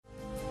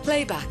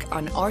Playback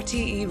on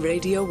RTE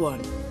Radio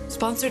 1.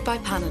 Sponsored by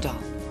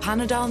Panadol.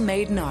 Panadol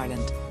made in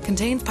Ireland.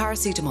 Contains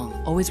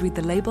paracetamol. Always read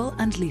the label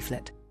and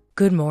leaflet.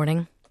 Good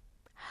morning.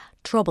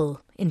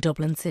 Trouble in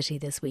Dublin City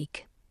this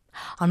week.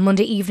 On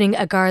Monday evening,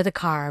 a Garda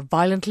car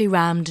violently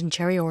rammed in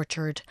Cherry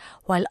Orchard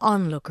while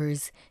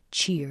onlookers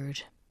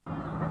cheered.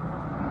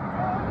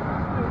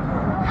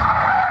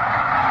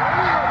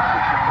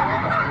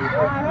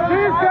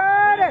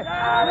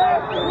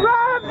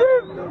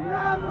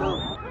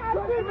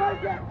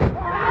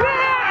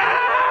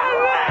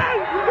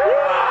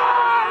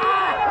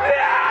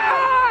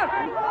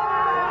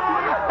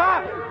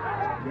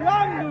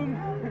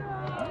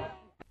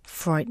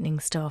 Frightening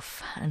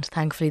stuff, and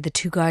thankfully the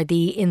two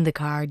Gardaí in the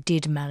car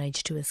did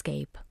manage to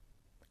escape.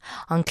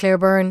 On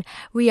Clareburn,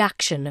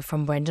 reaction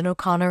from Brendan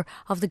O'Connor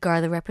of the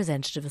Garda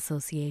Representative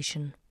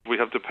Association. We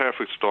have the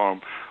perfect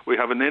storm. We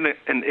have an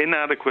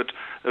inadequate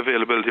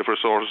availability of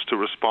resources to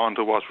respond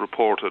to what's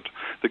reported.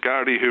 The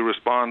Gardaí who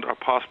respond are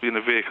possibly in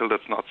a vehicle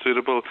that's not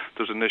suitable.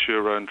 There's an issue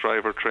around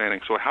driver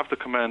training. So I have to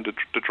commend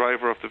the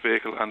driver of the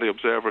vehicle and the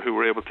observer who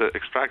were able to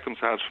extract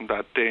themselves from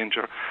that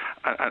danger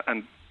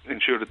and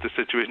ensure that the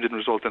situation didn't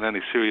result in any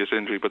serious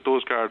injury. But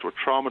those guards were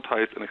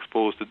traumatised and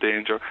exposed to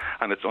danger,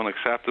 and it's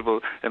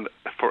unacceptable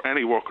for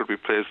any worker to be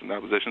placed in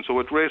that position. So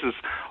it raises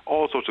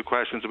all sorts of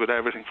questions about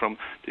everything from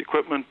the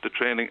equipment, the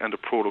training and the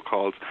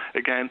protocols.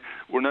 Again,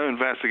 we're now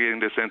investigating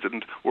this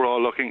incident. We're all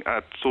looking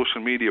at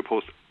social media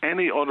posts.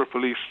 Any other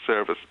police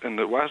service in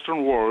the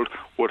Western world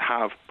would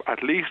have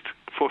at least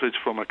footage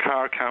from a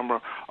car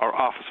camera or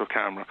officer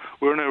camera.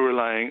 We're now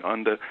relying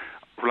on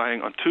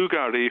two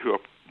Gardaí who are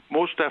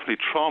most definitely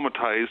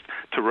traumatised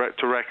to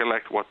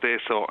recollect what they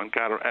saw and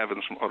gather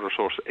evidence from other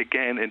sources.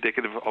 Again,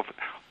 indicative of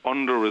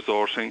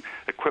under-resourcing,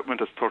 equipment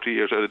that's 30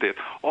 years out of date.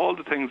 All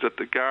the things that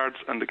the Guards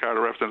and the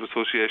Garda Representative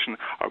Association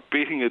are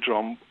beating a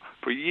drum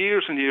for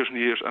years and years and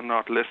years and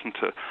not listened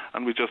to.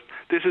 And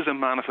this is a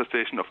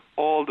manifestation of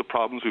all the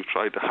problems we've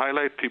tried to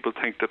highlight. People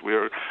think that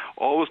we're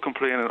always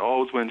complaining,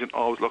 always whinging,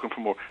 always looking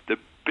for more. The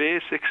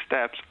basic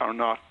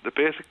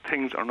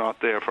things are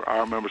not there for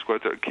our members to go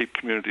out there and keep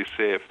communities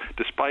safe.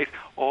 Despite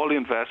all the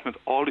investment,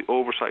 all the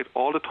oversight,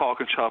 all the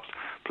talking shops,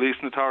 police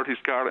and authorities,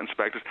 Garda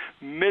inspectors,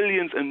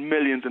 millions and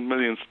millions and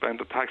millions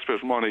spent of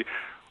taxpayers' money,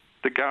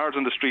 the guards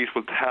on the street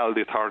will tell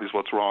the authorities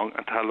what's wrong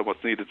and tell them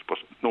what's needed, but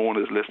no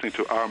one is listening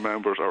to our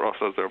members or us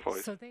as their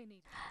voice.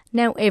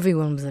 Now,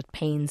 everyone was at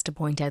pains to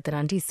point out that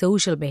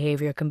antisocial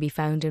behaviour can be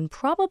found in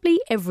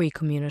probably every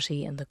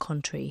community in the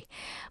country.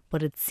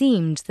 But it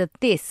seemed that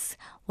this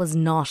was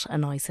not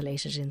an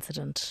isolated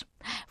incident.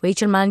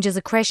 Rachel manages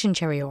a creche in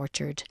Cherry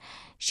Orchard.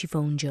 She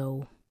phoned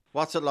Joe.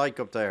 What's it like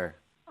up there?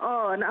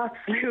 Oh, an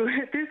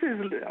absolute,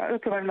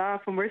 that's what I'm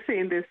laughing. We're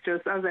seeing this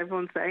just, as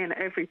everyone's saying,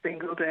 every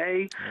single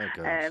day.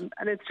 Oh, and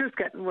it's just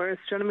getting worse.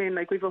 Do you know what I mean?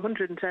 Like, we've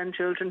 110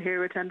 children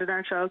here attending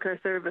our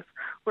childcare service.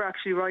 We're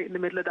actually right in the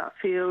middle of that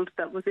field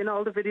that was in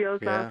all the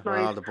videos last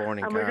night. All the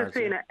burning and cars, we're just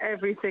seeing it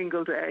every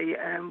single day.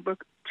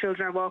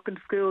 Children are walking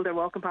to school, they're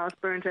walking past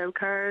burnt out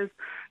cars,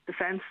 the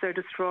fence are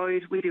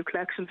destroyed. We do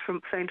collections from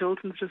St.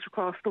 Ultan's just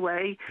across the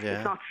way. Yeah.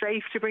 It's not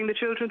safe to bring the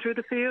children through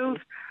the field.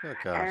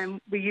 Oh,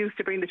 we used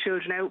to bring the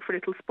children out for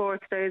little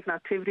sports days and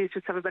activities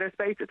just to have a better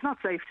space. It's not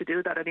safe to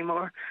do that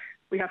anymore.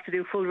 We have to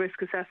do full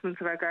risk assessments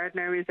of our garden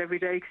areas every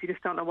day because you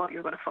just don't know what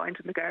you're going to find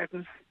in the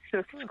gardens.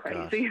 It's just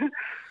crazy.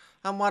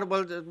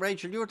 And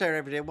Rachel, you're there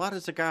every day. What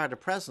is the Garda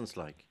presence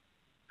like?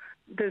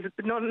 There's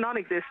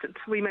non-existent.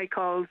 We make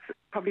calls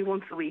probably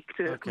once a week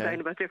to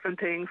complain about different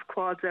things.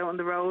 Quads out on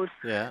the road.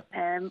 Yeah,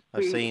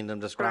 I've seen them,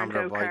 the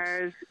scrambler bikes.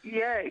 Cars.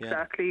 Yeah,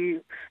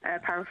 exactly. Yeah.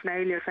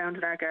 Paraphernalia found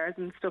in our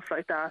garden, stuff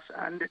like that.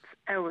 And it's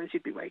hours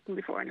you'd be waiting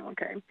before anyone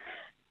came.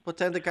 But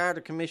then the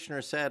Garda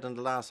Commissioner said in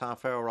the last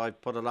half hour,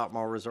 I've put a lot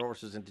more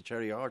resources into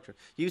Cherry Orchard.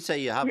 You say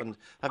you haven't.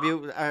 Have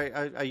you?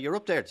 You're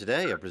up there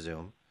today, I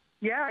presume?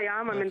 Yeah, I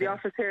am. I'm in the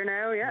office here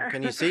now, yeah.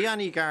 Can you see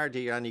any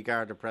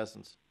Garda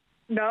presence?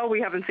 No,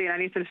 we haven't seen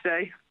anything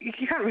today. You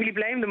can't really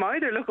blame them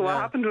either. Look at what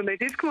happened when they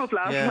did come up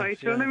last night.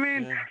 Do you know what I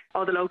mean? Yeah.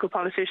 All the local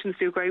politicians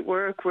do great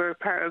work. We're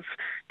part of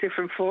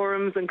different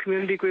forums and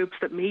community groups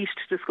that meet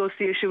to discuss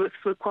the issue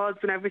with quads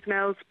and everything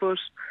else. But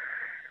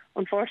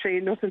unfortunately,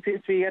 nothing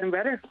seems to be getting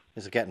better.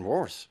 Is it getting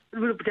worse?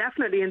 Well,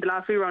 definitely.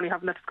 We were only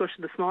having that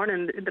discussion this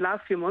morning. In the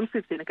last few months,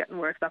 we've seen it getting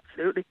worse,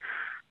 absolutely.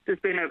 There's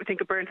been, I think,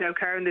 a burnt-out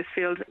car in this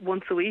field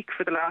once a week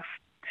for the last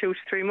 2 to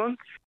 3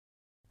 months.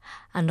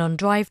 And on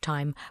drive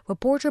time,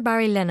 reporter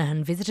Barry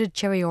Lenihan visited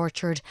Cherry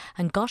Orchard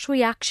and got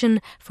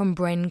reaction from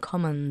Bren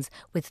Cummins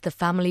with the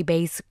Family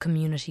Base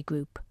Community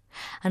Group.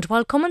 And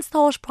while Cummins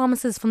thought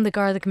promises from the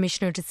Garda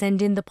Commissioner to send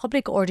in the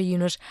public order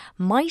unit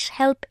might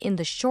help in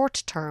the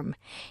short term,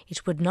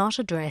 it would not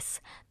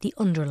address the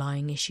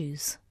underlying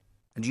issues.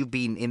 And you've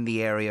been in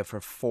the area for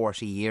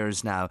 40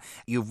 years now.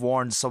 You've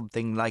warned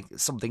something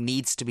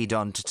needs to be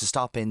done to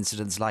stop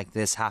incidents like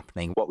this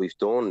happening. What we've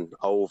done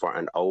over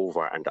and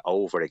over and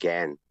over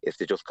again is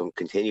to just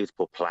continue to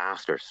put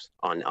plasters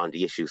on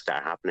the issues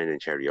that are happening in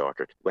Cherry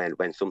Orchard.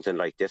 When something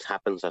like this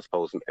happens, I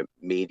suppose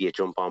media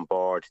jump on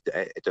board,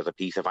 there's a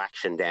piece of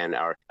action then,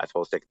 or I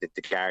suppose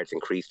the guards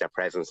increase their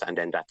presence and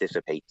then that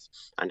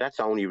dissipates. And that's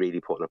only really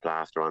putting a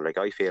plaster on. Like,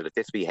 I feel that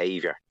this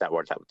behaviour that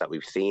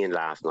we've seen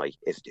last night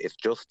is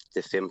just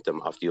the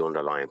symptom of the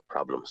underlying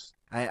problems.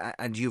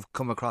 And you've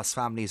come across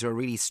families who are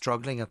really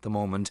struggling at the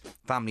moment,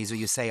 families who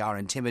you say are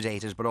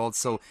intimidated, but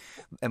also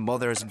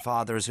mothers and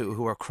fathers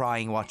who are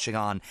crying watching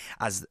on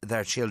as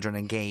their children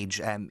engage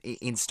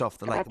in stuff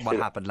like what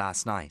happened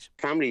last night.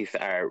 Families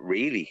are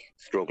really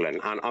struggling,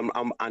 and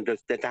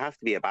there has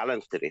to be a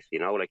balance to this, you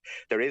know. Like,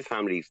 there is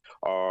families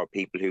or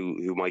people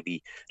who might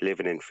be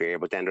living in fear,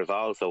 but then there's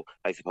also,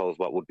 I suppose,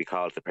 what would be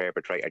called the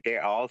perpetrator.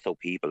 There are also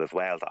people as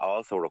well that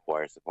also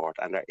require support,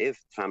 and there is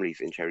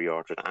families in Cherry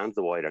Orchard and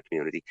the wider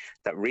community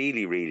that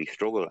really, really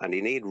struggle, and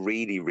they need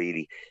really,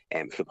 really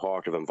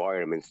supportive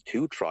environments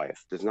to thrive.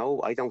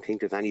 I don't think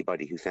there's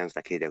anybody who sends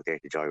that kid out there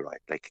to joyride.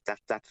 Like,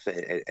 that's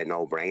a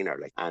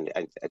no-brainer. Like, and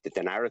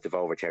the narrative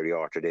over Cherry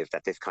Orchard is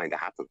that this kind of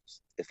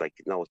happens. It's like,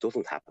 no, it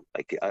doesn't happen.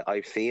 Like,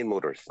 I've seen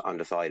mothers on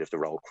the side of the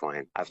road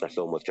crying as their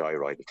son was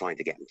joyriding, trying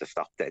to get him to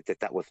stop.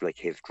 That was like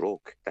his drug.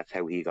 That's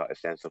how he got a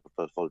sense of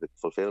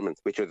fulfillment,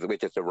 which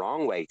is the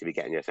wrong way to be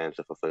getting your sense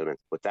of fulfillment.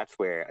 But that's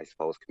where, I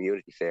suppose,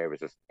 community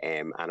services,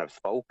 and I've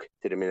spoke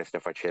to the Minister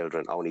for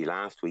Children only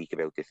last week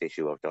about this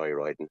issue of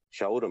joyriding,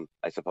 showed them,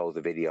 I suppose,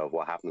 a video of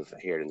what happens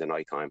here in the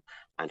night time,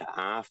 and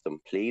asked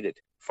them, pleaded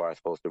for, I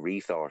suppose, the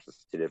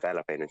resources to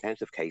develop an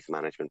intensive case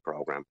management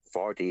programme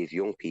for these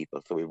young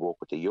people. So we work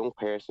with the young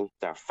person,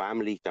 their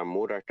family, their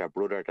mother, their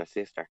brother, their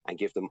sister, and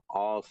give them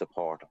all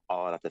support,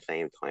 all at the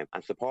same time,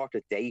 and support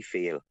that they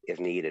feel is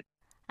needed.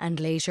 And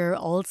later,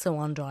 also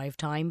on Drive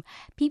Time,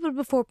 People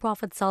Before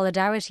Profit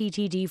Solidarity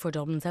TD for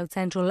Dublin South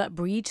Central,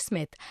 Breach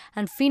Smith,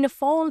 and Fianna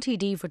Fáil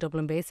TD for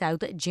Dublin Bay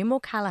South, Jim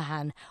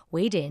O'Callaghan,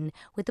 weighed in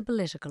with the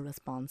political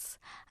response.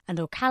 And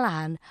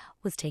O'Callaghan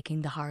was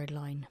taking the hard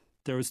line.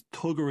 There's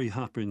thuggery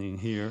happening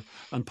here,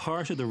 and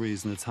part of the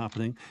reason it's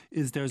happening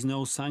is there's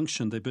no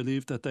sanction. They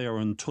believe that they are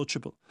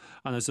untouchable.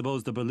 And I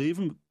suppose the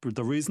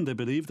reason they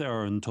believe they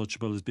are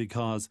untouchable is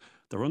because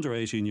they're under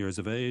 18 years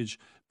of age.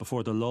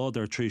 Before the law,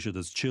 they're treated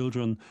as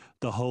children.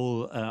 The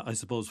whole, I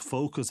suppose,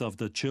 focus of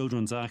the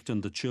Children's Act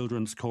and the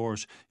Children's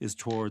Court is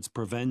towards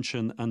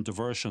prevention and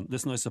diversion.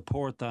 Listen, I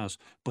support that,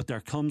 but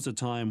there comes a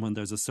time when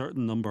there's a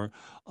certain number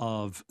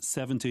of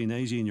 17,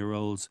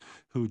 18-year-olds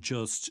who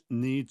just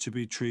need to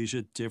be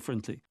treated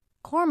differently.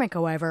 Cormac,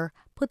 however,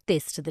 put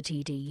this to the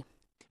TD.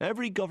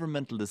 Every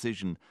governmental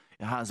decision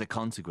has a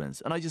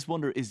consequence. And I just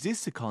wonder, is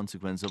this a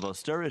consequence of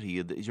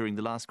austerity during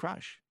the last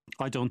crash?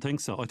 I don't think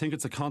so. I think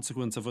it's a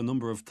consequence of a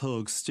number of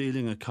thugs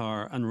stealing a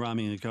car and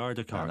ramming a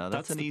Garda car. No,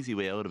 that's an easy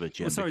way out of it,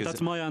 Jim. Well, sorry,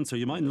 that's my answer.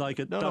 You mightn't like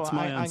it. That's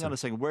my answer. Hang on a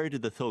second. Where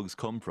did the thugs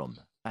come from?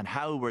 And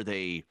how were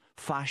they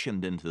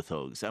fashioned into the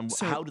thugs? And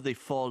how did they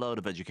fall out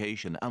of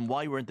education? And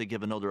why weren't they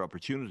given other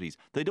opportunities?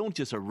 They don't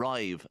just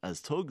arrive as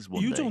thugs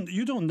one day.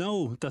 You don't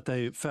know that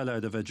they fell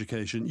out of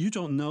education. You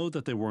don't know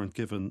that they weren't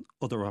given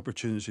other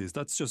opportunities.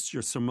 That's just,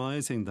 you're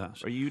surmising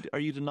that. Are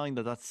you denying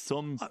that that's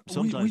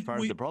sometimes part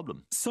of the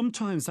problem?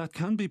 Sometimes that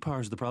can be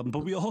part of the problem.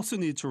 But we also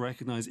need to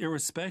recognise,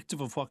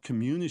 irrespective of what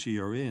community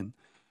you're in,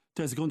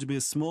 there's going to be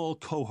a small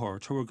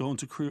cohort who are going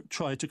to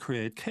try to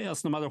create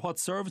chaos, no matter what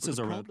services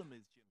are out.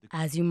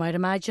 As you might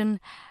imagine,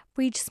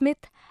 Breach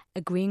Smith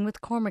agreeing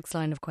with Cormac's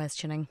line of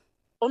questioning.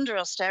 Under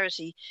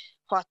austerity,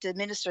 what the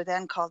minister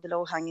then called the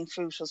low-hanging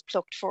fruit was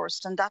plucked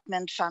first, and that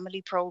meant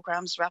family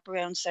programmes,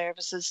 wraparound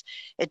services,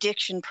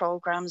 addiction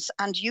programmes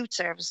and youth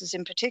services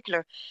in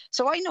particular.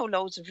 So I know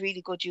loads of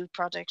really good youth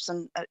projects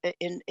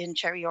in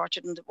Cherry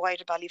Orchard and the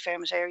wider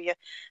Ballyfermot area,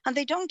 and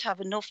they don't have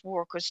enough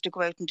workers to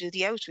go out and do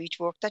the outreach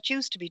work that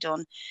used to be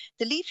done.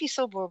 The leafy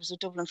suburbs of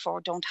Dublin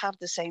 4 don't have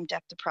the same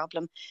depth of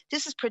problem.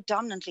 This is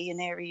predominantly in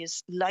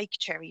areas like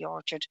Cherry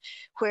Orchard,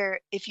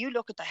 where if you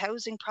look at the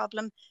housing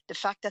problem, the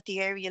fact that the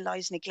area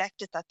lies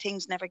neglected, that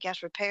things never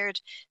get repaired,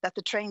 that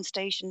the train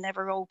station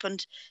never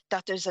opened,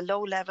 that there's a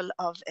low level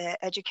of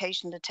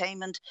educational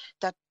attainment,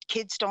 that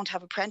kids don't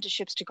have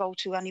apprenticeships to go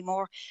to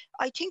anymore.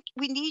 I think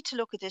we need to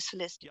look at this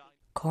holistically.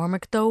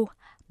 Cormac, though,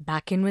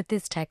 back in with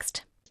this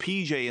text.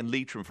 PJ in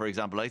Leitrim, for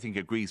example, I think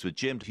agrees with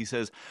Jim. He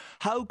says,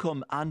 how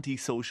come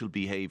antisocial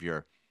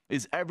behaviour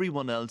is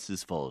everyone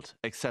else's fault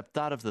except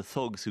that of the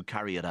thugs who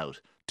carry it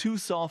out? Too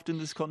soft in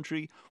this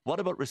country?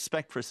 What about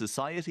respect for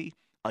society?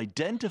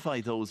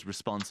 Identify those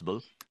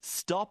responsible,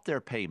 stop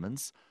their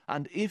payments,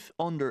 and if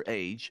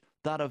underage,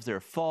 that of their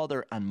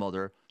father and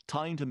mother,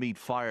 time to meet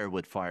fire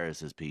with fire,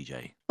 says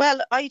PJ. Well,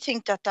 I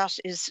think that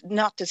is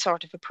not the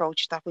sort of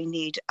approach that we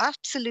need.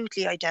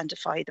 Absolutely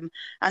identify them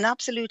and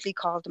absolutely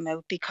call them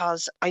out,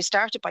 because I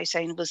started by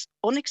saying it was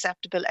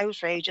unacceptable,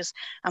 outrageous,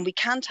 and we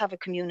can't have a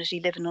community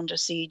living under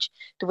siege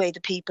the way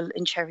the people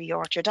in Cherry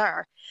Orchard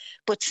are.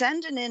 But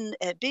sending in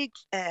a big,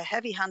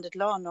 heavy-handed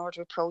law and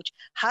order approach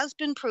has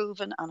been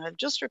proven, and I'll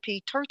just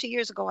repeat, 30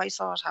 years ago I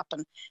saw it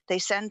happen. They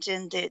sent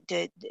in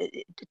the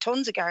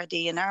tons of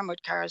Gardaí and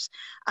armoured cars,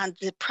 and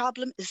the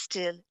problem is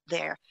still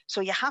there.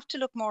 So you have to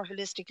look more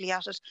holistically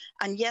at it.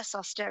 And yes,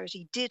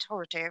 austerity did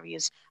hurt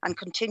areas and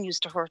continues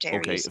to hurt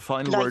areas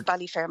like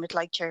Ballyfermot,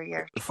 like Cherry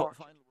Orchard.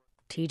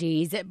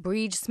 TDs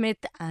Breed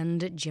Smith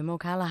and Jim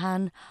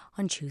O'Callaghan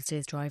on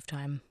Tuesday's Drive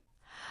Time.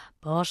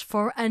 But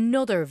for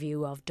another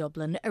view of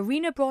Dublin,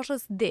 Arena brought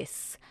us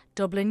this,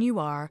 Dublin You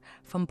Are,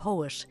 from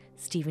poet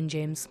Stephen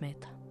James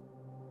Smith.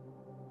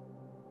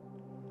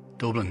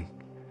 Dublin,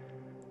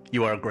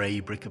 you are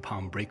grey brick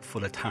upon brick,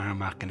 full of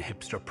tarmac and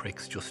hipster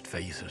pricks, just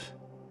face it.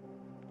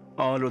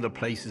 All other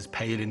places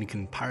pale in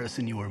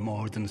comparison, you are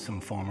more than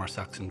some former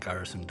Saxon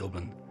garrison,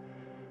 Dublin.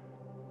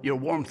 Your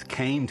warmth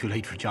came too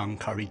late for John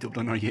Corrie,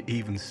 Dublin, are you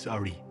even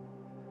sorry?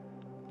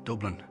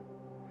 Dublin,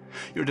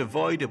 you're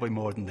divided by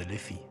more than the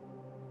Liffey.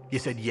 You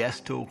said yes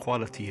to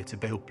equality, it's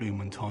about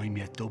blooming time,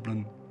 yet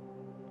Dublin,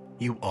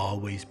 you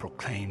always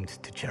proclaimed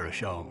to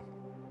cherish all.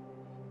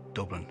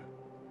 Dublin,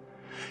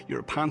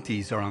 your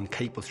panties are on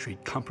Capel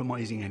Street,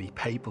 compromising any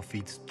papal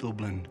feats,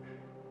 Dublin.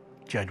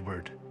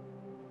 Jedward,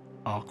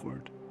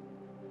 awkward.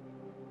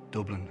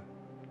 Dublin,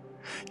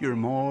 you're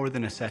more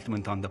than a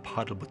settlement on the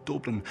Poddle, but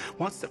Dublin,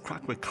 what's the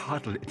crack with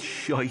Coddle? It's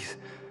shite.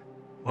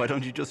 Why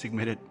don't you just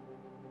admit it?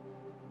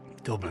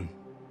 Dublin,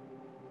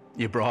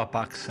 you brought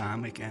back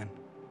Sam again.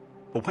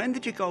 But when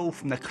did you go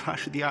from the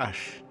clash of the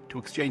ash to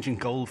exchanging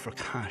gold for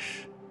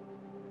cash?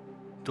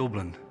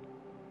 Dublin,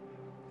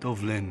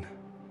 Dublin,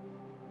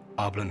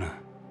 Oblina,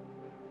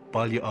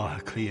 Balya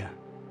Ahaclia,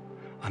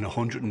 and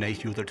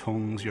 180 other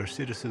tongues your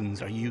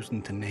citizens are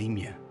using to name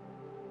you.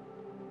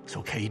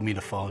 So cade me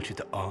to fault you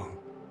to all.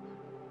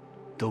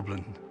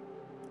 Dublin,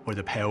 where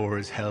the power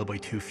is held by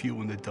too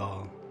few in the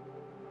Dáil.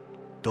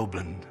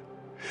 Dublin,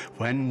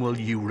 when will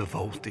you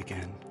revolt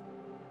again?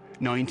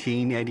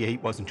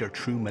 1988 wasn't your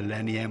true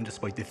millennium,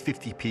 despite the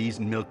 50p's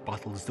in milk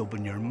bottles.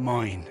 Dublin, you're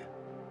mine.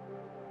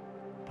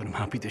 But I'm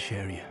happy to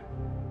share you.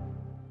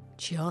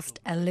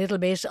 Just a little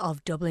bit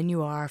of Dublin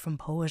You Are from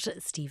poet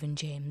Stephen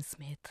James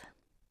Smith.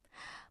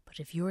 But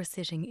if you're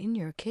sitting in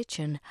your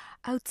kitchen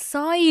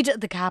outside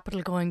the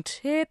capital going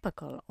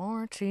typical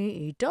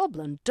RTE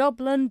Dublin,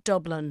 Dublin,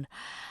 Dublin,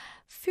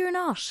 fear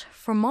not,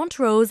 for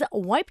Montrose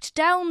wiped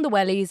down the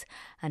wellies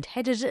and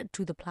headed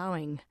to the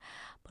ploughing.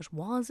 But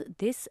was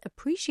this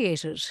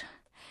appreciated?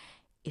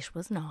 It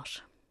was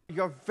not.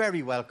 You're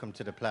very welcome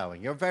to the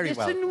ploughing. You're very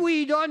welcome. Listen,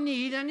 we don't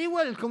need any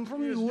welcome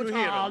from you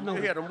at all now.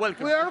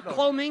 We're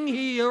coming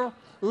here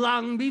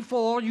long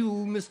before you,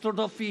 Mr.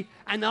 Duffy,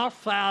 and our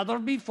father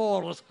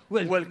before us.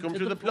 Welcome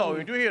to the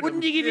ploughing. Do you hear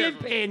Wouldn't he give you a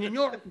pain in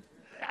your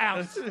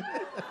arse?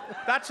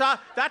 That's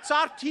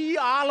our tea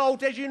all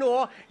out, as you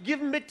know. Give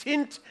them a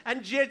tint,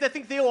 and they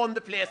think they own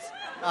the place.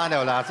 I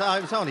know, lads. I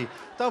was only...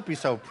 Don't be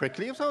so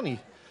prickly. I was only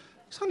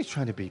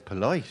trying to be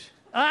polite.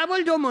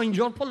 Well, don't mind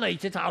you're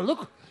polite at all.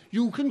 Look,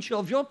 you can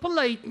shove your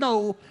polite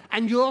now,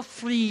 and you're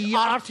free.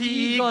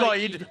 RTE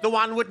guide, the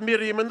one with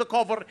Miriam in the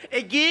cover,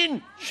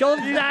 again. Shove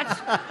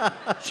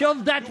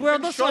that where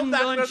the sun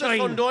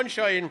don't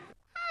shine.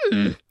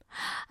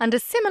 And a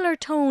similar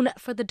tone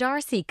for the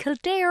Darcy,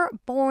 Kildare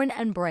born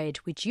and bred,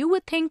 which you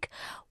would think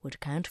would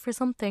count for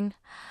something.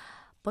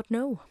 But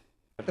no.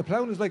 The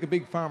ploughing is like a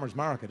big farmer's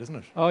market, isn't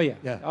it? Oh, yeah.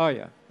 Yeah. Oh,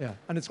 yeah. Yeah.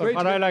 And it's but great.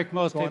 What I like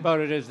mostly about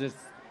it is this,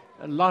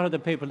 a lot of the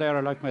people there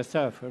are like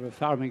myself, who have a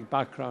farming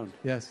background.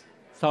 Yes.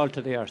 Salt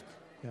of the earth.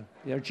 Yeah.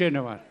 They're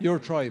genuine. Your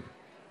tribe.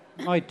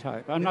 My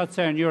type. I'm not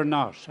saying you're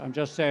not. I'm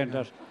just saying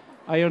that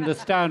I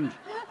understand.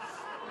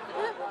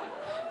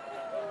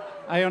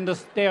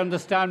 They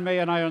understand me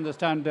and I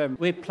understand them.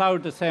 We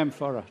ploughed the same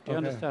for it. Do you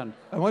understand?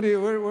 And what do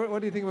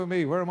you think about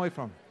me? Where am I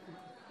from?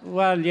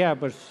 Well, yeah,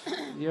 but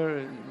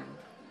you're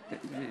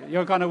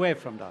gone away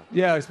from that.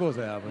 Yeah, I suppose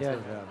I have. Yeah.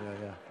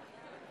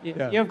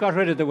 Yeah. You've got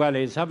rid of the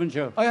wellies, haven't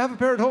you? I have a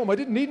pair at home. I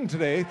didn't need them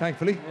today,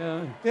 thankfully.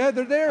 Yeah,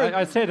 they're there.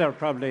 I'd say they're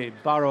probably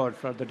borrowed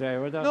for the day,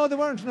 were they? No, they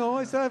weren't. No,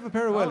 I still have a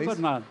pair of wellies. Good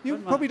man. You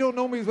probably don't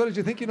know me as well as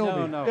you think you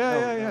know me. No.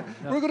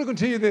 We're going to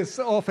continue this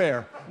off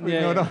air.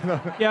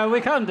 No. Yeah,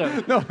 we can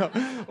do. No.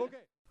 Okay.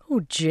 Oh,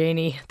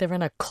 Janie, they're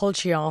in a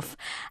culture off.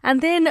 And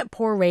then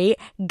poor Ray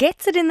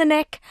gets it in the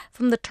neck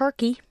from the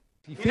turkey.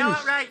 You know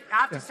what, Ray? I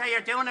have to say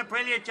you're doing a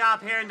brilliant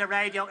job here in the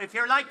radio. If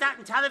you're like that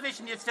in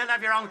television, you'd still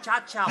have your own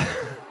chat show.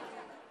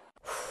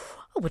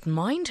 I wouldn't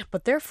mind,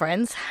 but they're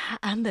friends.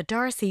 And the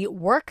Darcy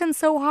working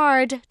so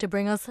hard to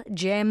bring us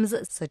gems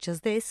such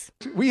as this.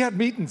 We had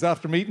meetings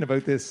after meeting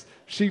about this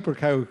sheep or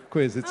cow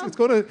quiz. It's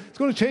going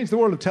to change the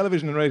world of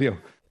television and radio.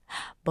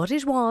 But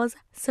it was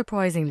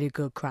surprisingly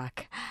good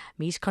crack.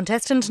 Meet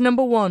contestant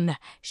number 1,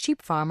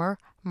 sheep farmer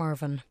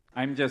Mervyn.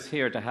 I'm just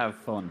here to have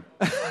fun.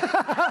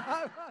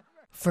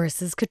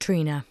 versus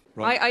Katrina.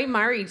 I'm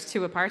married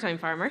to a part-time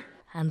farmer.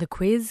 And the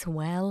quiz,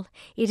 well,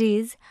 it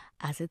is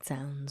as it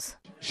sounds.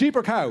 Sheep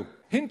or cow?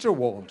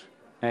 Hinterwald.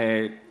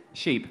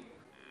 Sheep.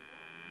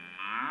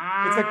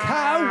 It's a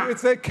cow.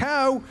 It's a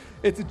cow.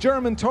 It's a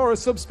German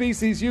Taurus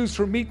subspecies used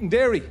for meat and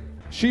dairy.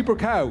 Sheep or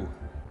cow?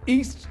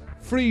 East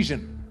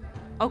Frisian.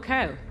 Oh,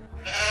 cow.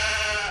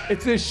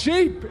 It's a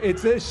sheep.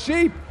 It's a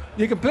sheep.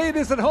 You can play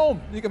this at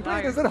home.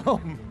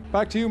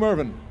 Back to you,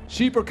 Mervyn.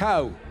 Sheep or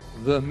cow?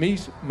 The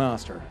Meat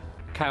Master.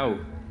 Cow.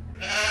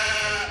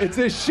 It's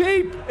a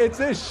sheep. It's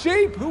a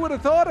sheep. Who would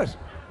have thought it?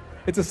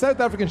 It's a South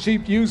African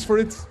sheep used for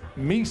its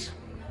meat.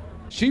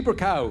 Sheep or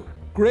cow?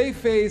 Grey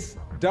Face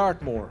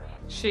Dartmoor.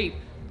 Sheep.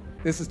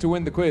 This is to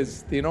win the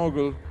quiz, the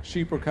inaugural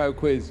sheep or cow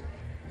quiz.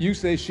 You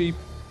say sheep.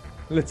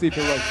 Let's see if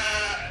you're right.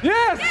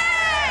 Yes! Yay!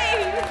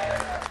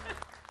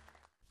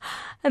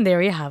 And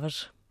there you have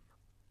it.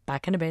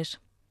 Back in a bit.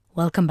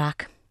 Welcome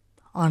back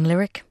on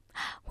Lyric,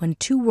 when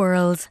two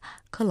worlds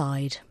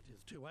collide.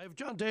 I have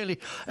John Daly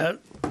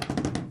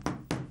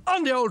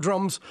on the old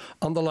drums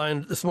on the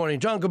line this morning.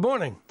 John, good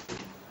morning.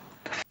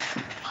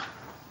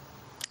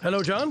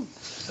 Hello, John.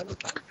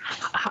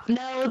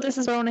 No, this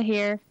is Brona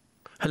here.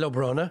 Hello,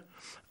 Brona.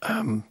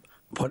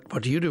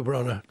 What do you do,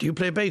 Brona? Do you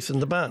play bass in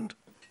the band?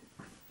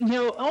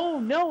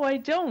 No, I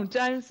don't.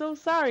 I'm so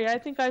sorry. I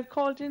think I've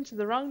called into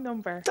the wrong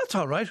number. That's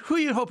all right. Who are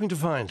you hoping to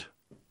find?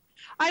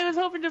 I was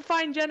hoping to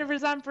find Jennifer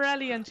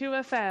Zamparelli on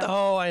 2FM.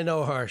 Oh, I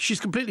know her. She's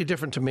completely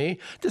different to me.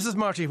 This is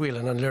Marty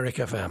Whelan on Lyric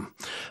FM.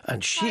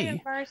 And she...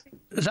 Hi, Marty.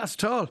 That's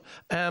tall.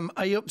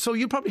 So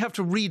you'll probably have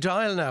to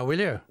redial now, will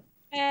you?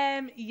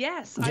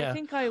 Yes, yeah. I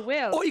think I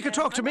will. Oh, you can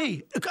talk to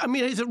me. I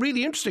mean, is it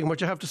really interesting what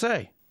you have to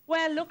say?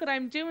 Well, look,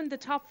 I'm doing the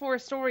top 4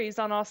 stories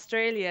on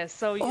Australia,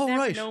 so you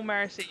never know,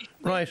 Marty.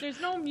 Right.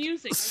 There's no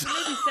music. I can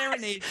maybe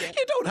serenade you.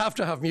 You don't have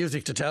to have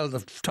music to tell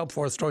the top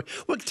 4 stories.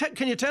 Well,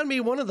 can you tell me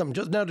one of them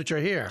just now that you're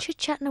here?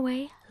 Chit-chatting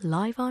away,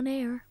 live on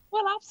air.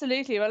 Well,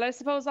 absolutely. Well, I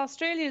suppose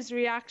Australia's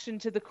reaction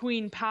to the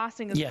Queen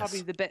passing is probably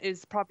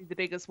the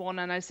biggest one,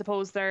 and I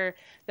suppose they're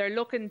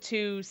looking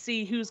to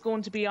see who's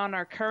going to be on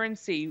our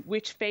currency,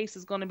 which face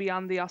is going to be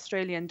on the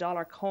Australian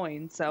dollar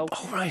coin. So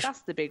that's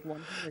the big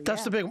one.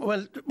 That's the big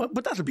one. Well,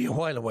 but that'll be a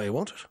while away,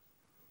 won't it?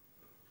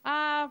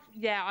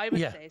 Yeah, I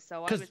would say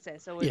so.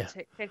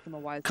 It'll take them a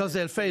while. Because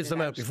they'll phase them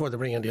out before they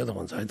bring in the other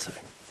ones, I'd say.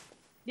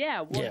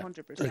 Yeah,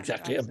 100%.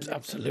 Exactly,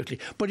 absolutely.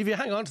 But if you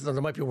hang on to them,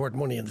 they might be worth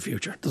money in the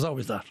future. There's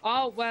always that.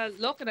 Oh, well,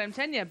 look, I'm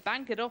telling you,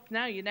 bank it up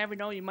now. You never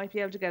know. You might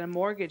be able to get a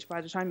mortgage by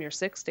the time you're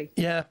 60.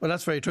 Yeah, well,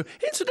 that's very true.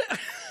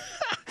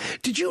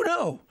 Did you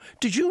know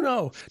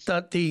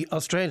that the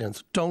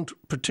Australians don't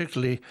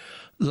particularly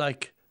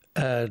like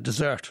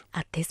dessert?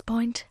 At this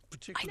point,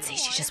 I'd say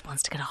she just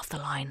wants to get off the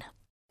line.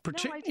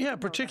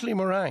 Particularly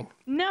meringue.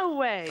 No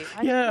way.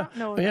 I did not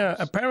know that.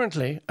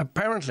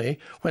 Apparently,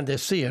 when they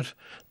see it,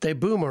 they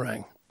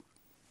boomerang.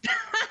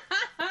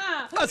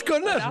 That's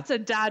good, isn't it? That's a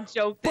dad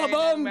joke there,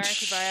 Mark,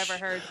 if I ever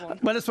heard one.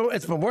 Well,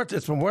 it's been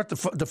worth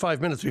the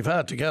 5 minutes we've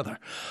had together.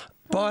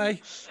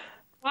 Bye.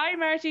 Bye,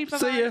 Marty. Bye-bye.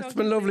 See you. It's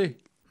been lovely.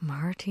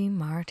 Marty.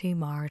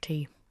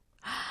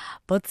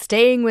 But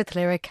staying with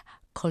Lyric,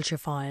 Culture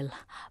File,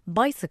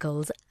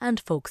 bicycles and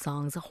folk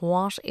songs,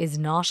 what is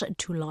not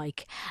to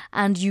like,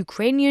 and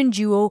Ukrainian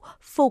duo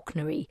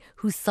Folknery,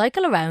 who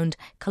cycle around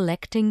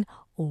collecting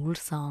old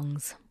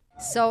songs.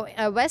 So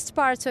west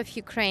parts of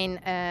Ukraine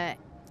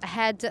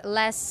had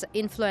less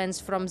influence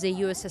from the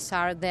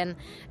USSR than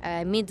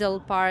middle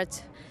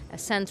part,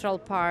 central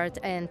part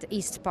and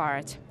east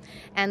part.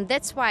 And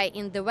that's why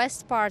in the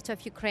west part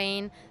of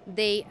Ukraine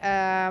they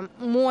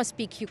more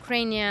speak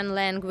Ukrainian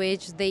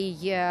language. They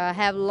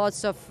have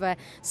lots of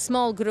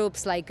small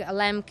groups like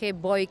Lemke,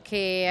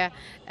 Boyke,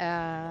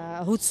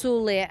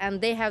 Hutsuli,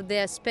 and they have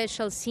their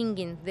special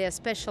singing, their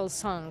special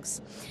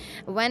songs.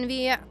 When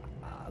we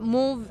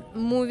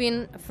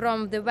moving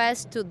from the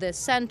west to the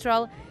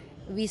central,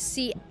 we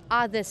see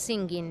other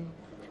singing,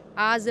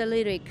 other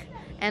lyric.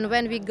 And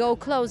when we go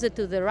closer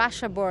to the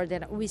Russia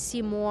border, we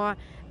see more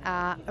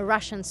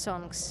Russian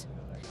songs.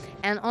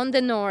 And on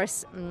the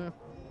north,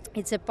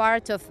 it's a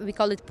part of, we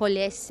call it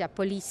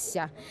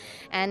Polessia,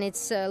 and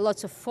it's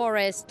lots of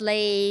forest,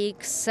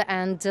 lakes,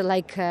 and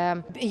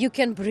you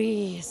can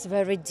breathe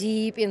very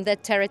deep in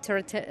that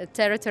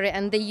territory,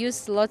 and they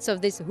use lots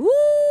of this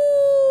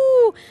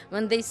woo.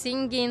 When they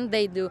singing,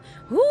 they do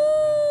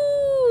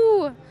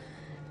woo.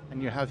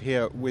 And you have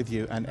here with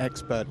you an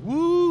expert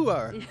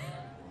wooer.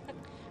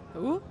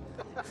 Ooh.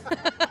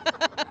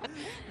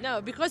 No,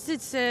 because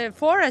it's a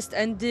forest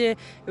and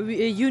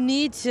you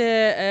need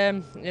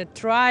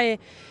try.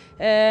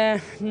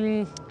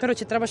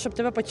 Коротше, треба, щоб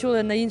тебе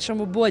почули на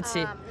іншому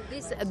боці.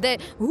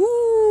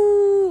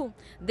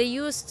 They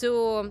used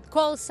to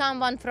call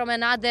someone from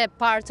another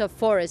part of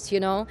forest, you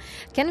know.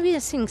 Can we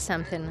sing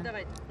something?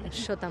 Давай.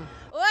 Що там?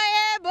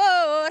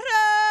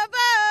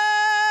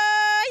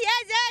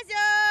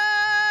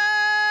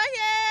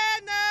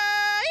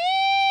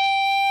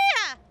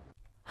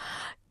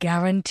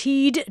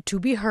 Guaranteed to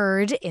be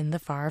heard in the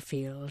far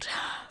field.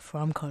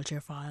 From Culture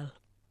File.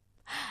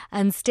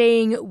 and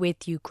staying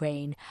with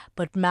Ukraine,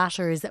 but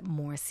matters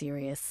more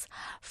serious.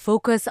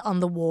 Focus on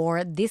the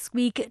war this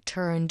week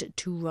turned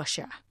to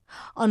Russia.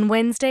 On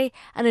Wednesday,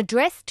 an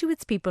address to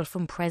its people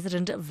from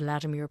President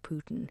Vladimir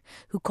Putin,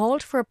 who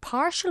called for a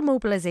partial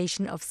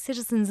mobilisation of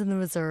citizens in the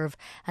reserve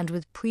and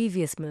with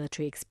previous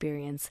military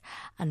experience,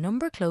 a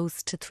number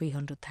close to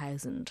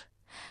 300,000.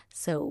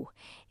 So,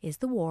 is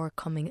the war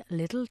coming a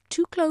little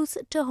too close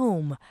to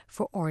home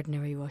for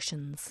ordinary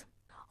Russians?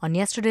 On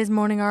yesterday's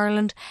Morning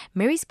Ireland,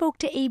 Mary spoke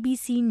to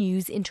ABC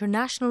News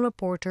international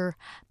reporter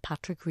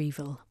Patrick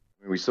Reevell.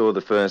 We saw the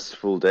first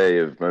full day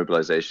of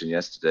mobilisation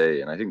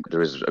yesterday, and I think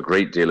there is a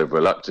great deal of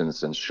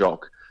reluctance and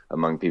shock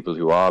among people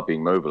who are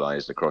being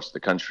mobilised across the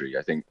country.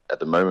 I think at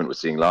the moment we're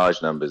seeing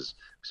large numbers.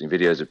 We're seeing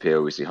videos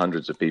appear, we see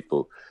hundreds of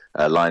people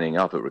lining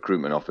up at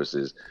recruitment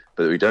offices,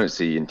 but we don't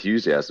see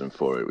enthusiasm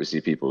for it. We see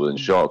people in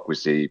shock, we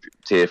see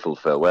tearful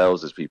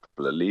farewells as people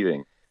are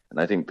leaving, and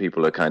I think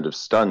people are kind of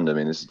stunned. I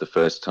mean, this is the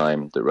first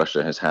time that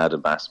Russia has had a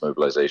mass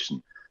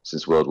mobilisation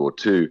since World War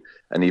II,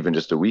 and even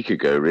just a week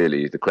ago,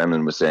 really, the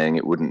Kremlin was saying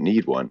it wouldn't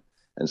need one.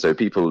 And so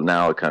people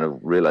now are kind of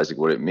realizing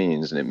what it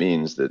means, and it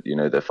means that, you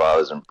know, their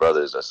fathers and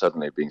brothers are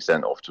suddenly being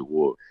sent off to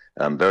war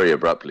very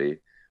abruptly,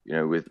 you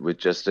know, with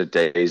just a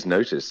day's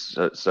notice.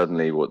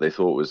 Suddenly what they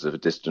thought was a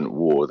distant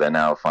war, they're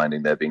now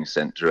finding they're being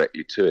sent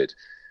directly to it.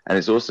 And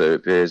it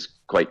appears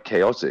quite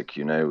chaotic.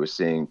 You know, we're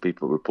seeing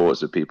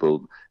reports of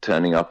people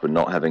turning up and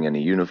not having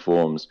any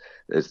uniforms.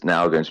 There's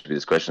now going to be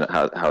this question of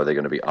how are they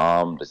going to be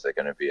armed? Is there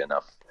going to be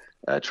enough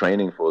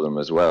training for them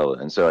as well?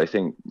 And so I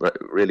think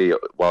really,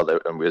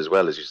 and as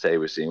well as you say,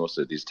 we're seeing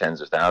also these tens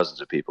of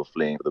thousands of people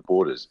fleeing the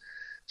borders.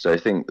 So I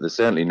think there's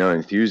certainly no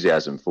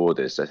enthusiasm for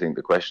this. I think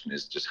the question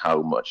is just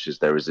how much is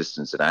there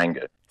resistance and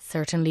anger?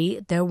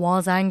 Certainly, there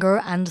was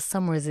anger and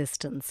some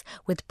resistance,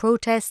 with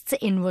protests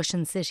in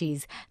Russian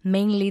cities,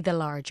 mainly the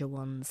larger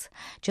ones.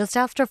 Just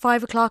after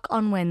 5 o'clock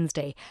on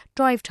Wednesday,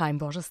 Drive Time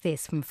brought us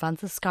this from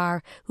Francis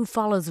Scarr, who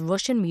follows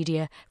Russian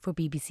media for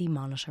BBC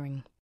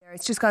Monitoring.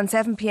 It's just gone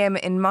 7 p.m.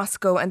 in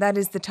Moscow, and that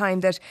is the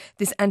time that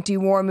this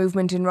anti-war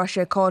movement in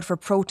Russia called for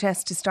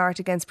protests to start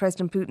against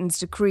President Putin's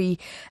decree.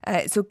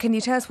 So can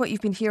you tell us what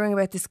you've been hearing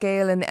about the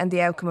scale and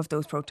the outcome of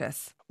those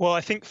protests? Well, I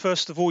think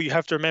first of all, you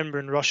have to remember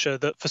in Russia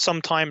that for some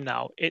time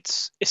now,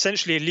 it's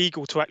essentially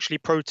illegal to actually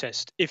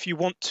protest. If you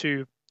want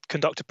to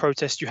conduct a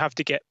protest, you have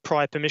to get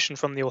prior permission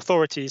from the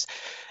authorities.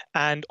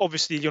 And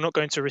obviously, you're not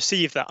going to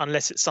receive that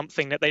unless it's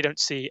something that they don't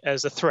see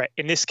as a threat.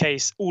 In this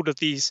case, all of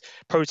these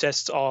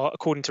protests are,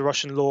 according to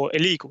Russian law,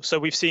 illegal. So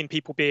we've seen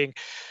people being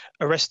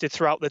arrested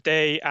throughout the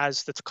day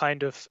as the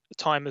kind of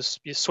time has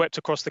swept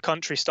across the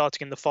country,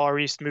 starting in the Far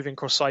East, moving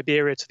across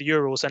Siberia to the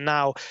Urals. And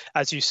now,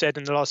 as you said,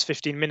 in the last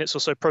 15 minutes or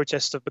so,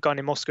 protests have begun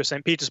in Moscow,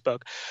 St.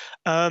 Petersburg.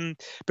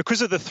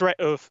 Because of the threat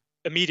of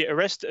immediate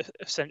arrest,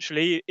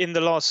 essentially, in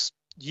the last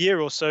year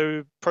or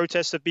so,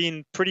 protests have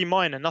been pretty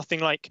minor, nothing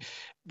like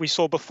we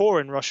saw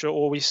before in Russia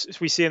or we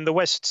see in the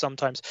West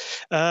sometimes.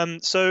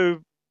 So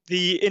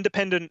the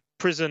independent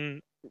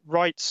prison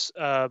rights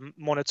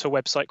monitor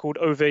website called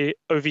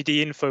OVD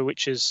Info,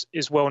 which is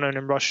well known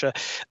in Russia,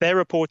 they're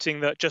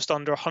reporting that just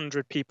under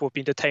 100 people have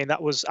been detained.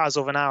 That was as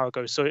of an hour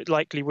ago, so it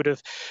likely would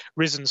have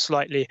risen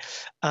slightly.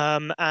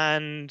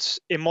 And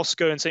in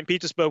Moscow and St.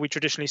 Petersburg, we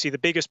traditionally see the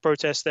biggest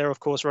protests. They're,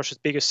 of course, Russia's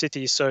biggest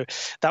cities, so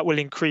that will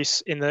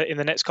increase in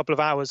the next couple of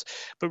hours.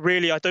 But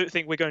really, I don't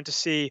think we're going to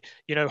see,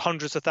 you know,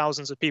 hundreds of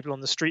thousands of people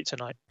on the street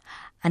tonight.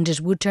 And it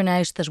would turn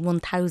out that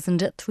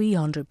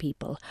 1,300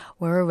 people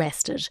were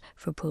arrested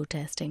for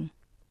protesting.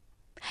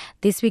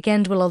 This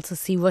weekend will also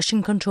see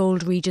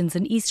Russian-controlled regions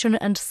in eastern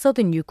and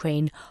southern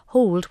Ukraine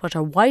hold what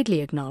are widely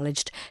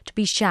acknowledged to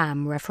be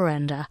sham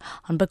referenda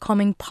on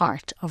becoming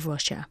part of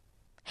Russia.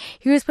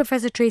 Here's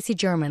Professor Tracy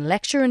German,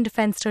 lecturer in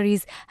defence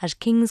studies at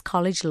King's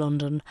College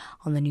London,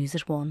 on the News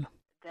at 1.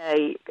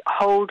 They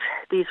hold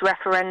these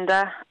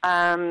referenda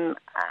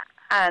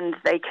and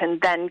they can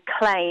then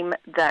claim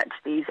that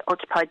these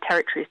occupied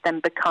territories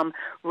then become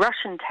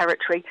Russian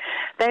territory.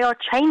 They are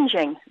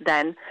changing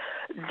then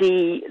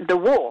the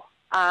war.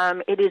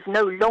 It is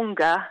no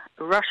longer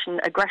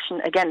Russian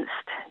aggression against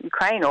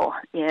Ukraine or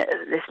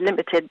this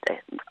limited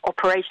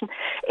operation.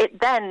 It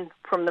then,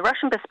 from the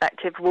Russian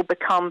perspective, will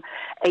become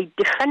a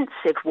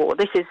defensive war.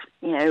 This is,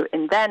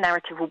 in their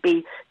narrative, will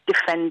be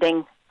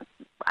defending,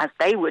 as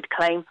they would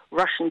claim,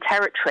 Russian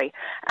territory.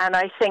 And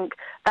I think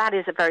that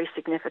is a very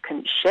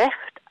significant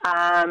shift.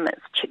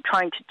 It's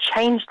trying to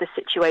change the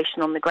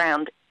situation on the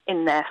ground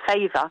in their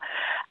favour.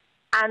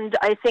 And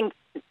I think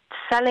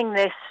selling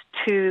this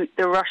to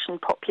the Russian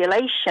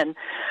population,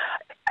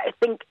 I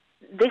think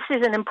this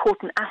is an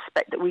important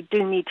aspect that we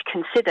do need to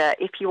consider.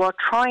 If you are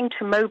trying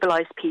to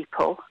mobilise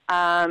people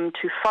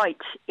to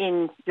fight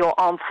in your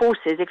armed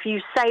forces, if you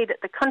say that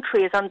the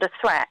country is under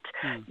threat,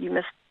 you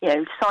must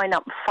sign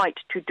up and fight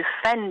to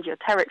defend your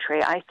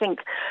territory. I think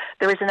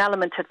there is an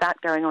element of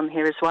that going on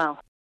here as well.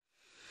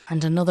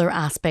 And another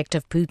aspect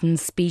of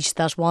Putin's speech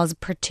that was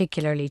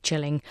particularly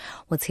chilling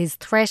was his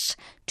threat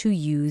to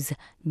use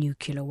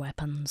nuclear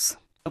weapons.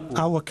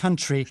 Our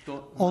country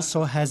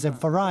also has a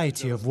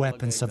variety of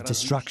weapons of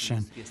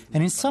destruction,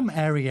 and in some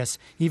areas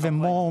even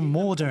more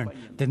modern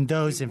than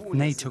those of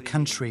NATO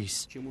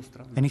countries.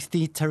 And if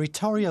the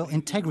territorial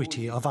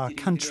integrity of our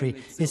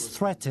country is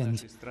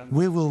threatened,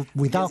 we will,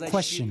 without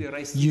question,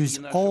 use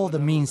all the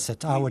means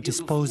at our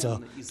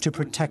disposal to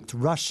protect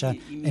Russia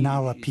and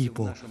our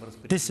people.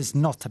 This is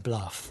not a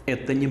bluff.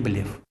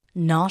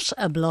 Not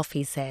a bluff,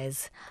 he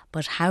says.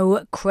 But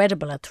how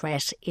credible a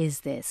threat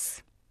is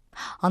this?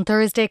 On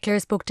Thursday,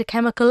 Claire spoke to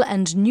chemical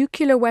and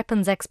nuclear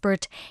weapons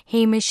expert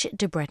Hamish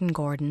de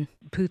Bretton-Gordon.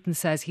 Putin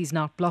says he's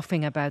not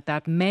bluffing about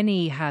that.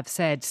 Many have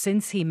said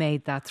since he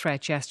made that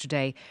threat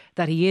yesterday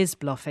that he is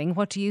bluffing.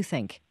 What do you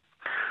think?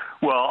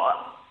 Well,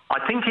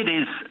 I think it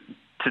is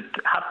to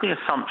have the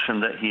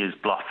assumption that he is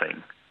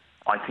bluffing.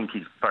 I think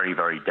is very,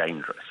 very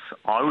dangerous.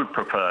 I would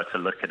prefer to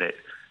look at it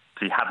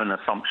to have an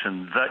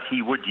assumption that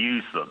he would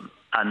use them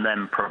and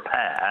then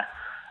prepare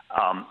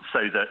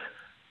so that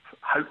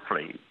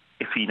hopefully,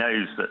 if he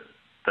knows that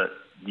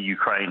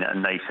Ukraine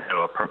and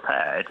NATO are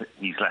prepared,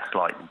 he's less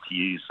likely to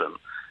use them.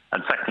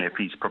 And secondly, if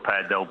he's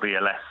prepared, there'll be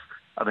a less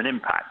of an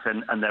impact.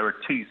 And there are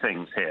two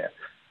things here.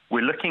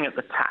 We're looking at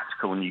the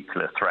tactical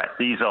nuclear threat.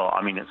 These are,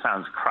 I mean, it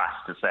sounds crass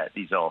to say it,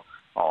 these are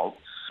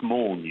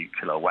small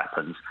nuclear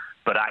weapons,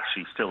 but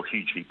actually still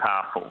hugely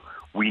powerful.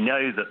 We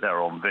know that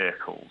they're on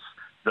vehicles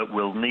that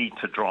will need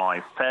to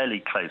drive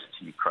fairly close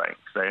to Ukraine,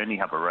 because they only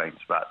have a range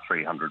of about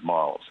 300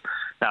 miles.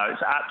 Now,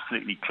 it's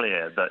absolutely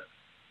clear that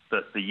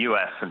the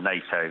US and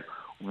NATO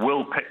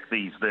will pick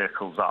these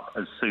vehicles up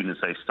as soon as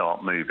they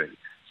start moving.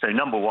 So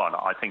number one,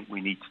 I think we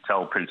need to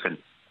tell Putin,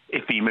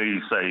 if he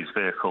moves those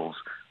vehicles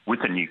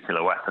with the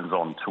nuclear weapons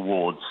on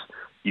towards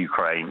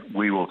Ukraine,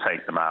 we will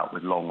take them out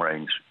with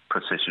long-range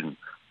precision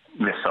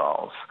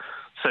missiles.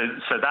 So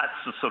that's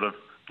the sort of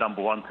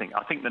number one thing.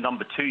 I think the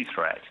number two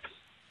threat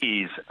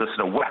is the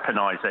sort of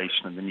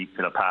weaponization of the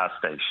nuclear power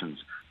stations,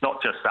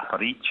 not just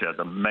Zaporizhzhia,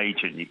 the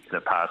major nuclear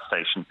power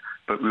station,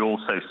 but we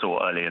also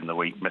saw earlier in the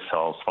week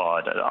missiles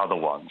fired at other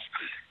ones.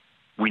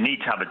 We need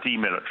to have a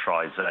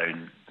demilitarized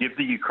zone, give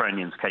the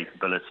Ukrainians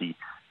capability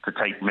to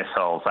take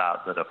missiles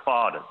out that are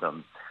fired at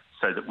them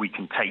so that we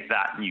can take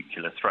that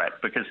nuclear threat.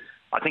 Because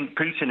I think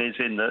Putin is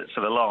in the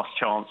sort of last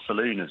chance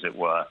saloon, as it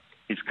were.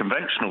 His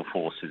conventional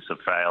forces have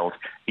failed.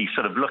 He's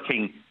sort of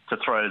looking to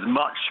throw as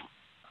much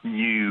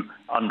new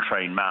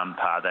untrained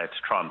manpower there to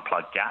try and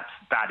plug gaps.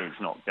 That is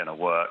not going to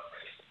work.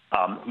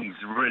 He's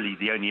really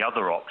the only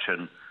other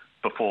option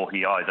before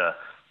he either,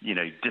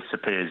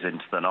 disappears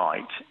into the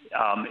night,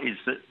 is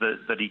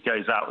that he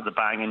goes out with a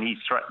bang and he's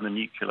threatened the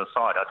nuclear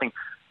side. I think,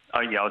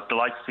 I was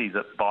delighted to see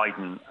that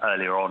Biden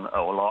earlier on,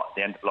 or at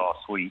the end of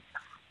last week,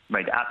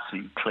 made it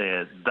absolutely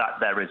clear that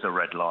there is a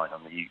red line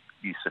on the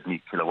use of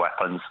nuclear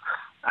weapons.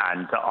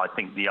 And I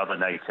think the other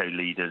NATO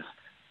leaders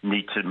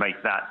need to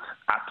make that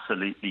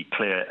absolutely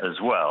clear as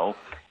well.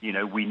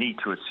 We need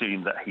to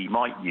assume that he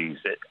might use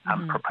it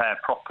and prepare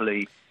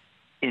properly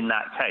in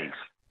that case.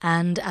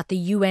 And at the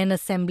UN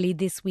Assembly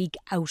this week,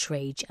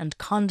 outrage and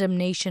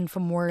condemnation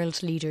from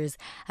world leaders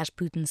at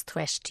Putin's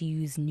threat to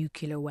use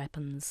nuclear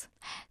weapons.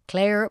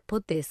 Claire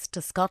put this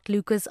to Scott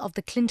Lucas of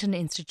the Clinton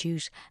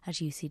Institute at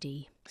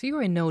UCD. So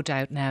you're in no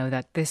doubt now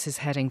that this is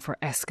heading for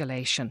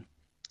escalation.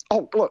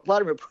 Oh, look,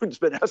 Vladimir Putin's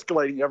been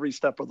escalating every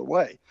step of the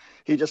way.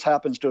 He just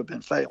happens to have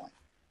been failing.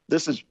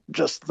 This is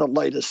just the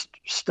latest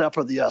step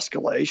of the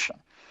escalation.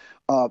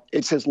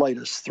 It's his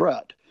latest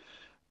threat.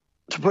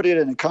 To put it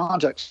in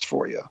context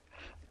for you,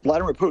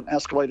 Vladimir Putin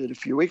escalated a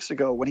few weeks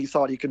ago when he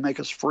thought he could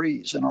make us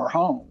freeze in our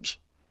homes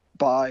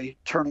by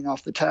turning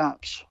off the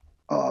taps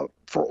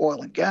for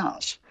oil and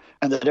gas,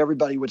 and that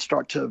everybody would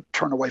start to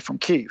turn away from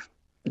Kyiv.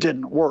 It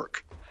didn't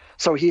work.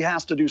 So he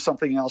has to do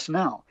something else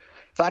now.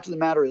 Fact of the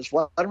matter is,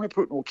 Vladimir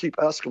Putin will keep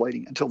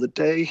escalating until the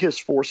day his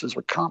forces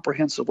are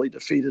comprehensively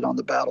defeated on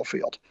the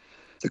battlefield.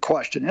 The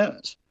question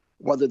is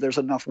whether there's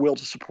enough will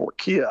to support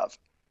Kiev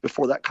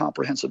before that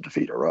comprehensive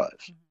defeat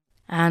arrives.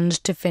 And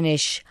to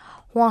finish,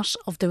 what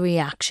of the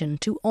reaction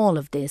to all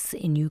of this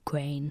in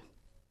Ukraine?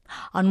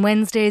 On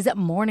Wednesday's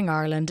Morning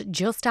Ireland,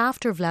 just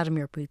after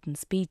Vladimir Putin's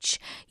speech,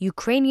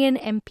 Ukrainian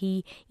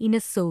MP Ina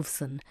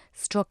Sovsun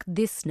struck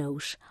this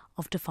note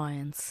of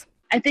defiance.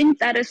 I think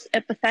that is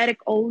a pathetic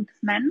old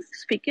man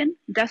speaking,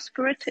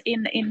 desperate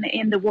in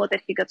the war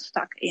that he got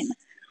stuck in.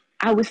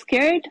 Are we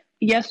scared?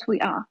 Yes, we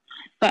are.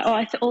 But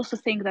I also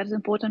think that it's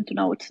important to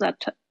note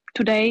that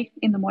today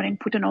in the morning,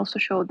 Putin also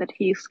showed that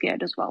he is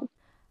scared as well.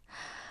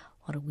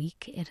 What a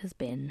week it has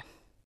been.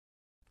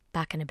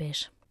 Back in a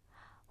bit.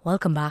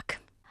 Welcome back.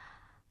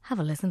 Have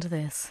a listen to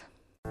this.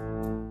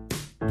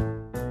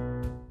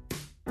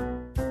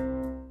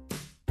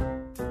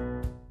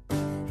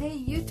 Hey,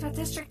 Utah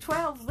District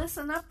 12,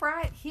 listen up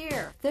right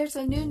here. There's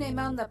a new name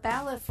on the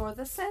ballot for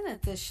the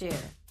Senate this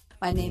year.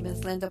 My name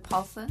is Linda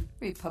Paulson,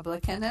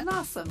 Republican and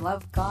awesome.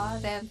 Love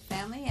God and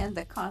family and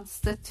the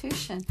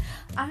Constitution.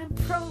 I'm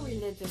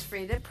pro-religious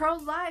freedom,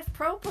 pro-life,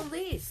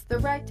 pro-police, the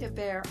right to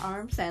bear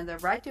arms and the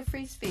right to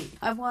free speech.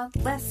 I want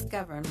less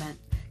government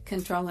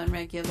control and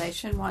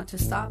regulation, want to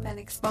stop and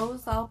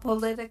expose all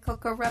political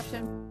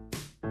corruption.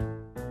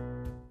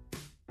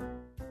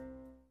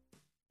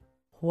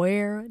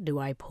 Where do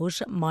I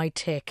put my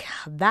tick?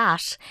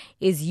 That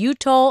is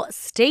Utah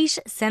State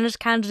Senate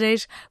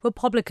candidate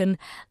Republican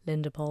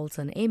Linda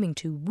Paulson aiming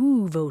to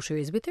woo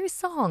voters with her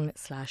song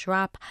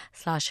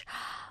 /rap/words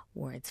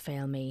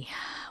fail me.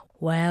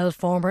 Well,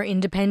 former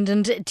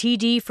independent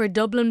TD for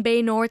Dublin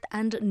Bay North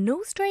and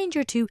no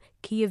stranger to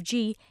Kiev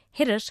G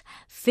hit it,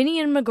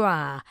 Finian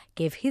McGrath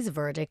gave his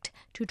verdict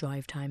to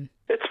Drive Time.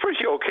 It's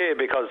pretty okay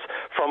because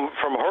from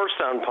her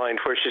standpoint,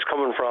 where she's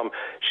coming from,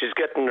 she's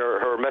getting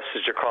her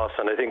message across,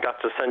 and I think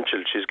that's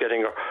essential.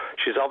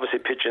 She's obviously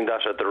pitching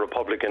that at the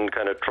Republican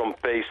kind of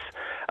Trump base,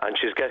 and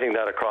she's getting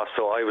that across.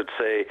 So I would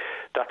say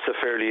that's a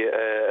fairly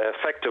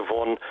effective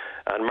one.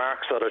 And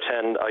marks out of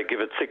 10, I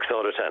give it 6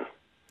 out of 10.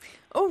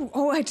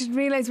 Oh! I didn't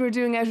realise we were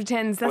doing out of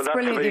 10s. That's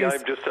brilliant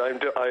news.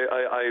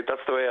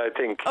 That's the way I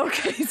think.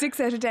 Okay, 6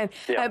 out of 10.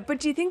 Yeah. But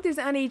do you think there's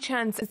any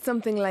chance that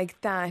something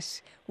like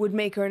that would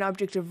make her an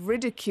object of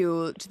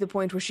ridicule to the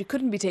point where she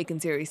couldn't be taken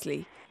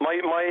seriously?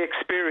 My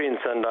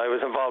experience, and I was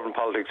involved in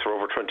politics for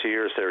over 20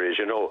 years there, as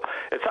you know,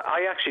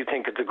 I actually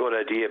think it's a good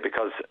idea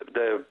because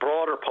the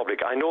broader public,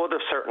 I know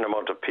there's a certain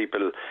amount of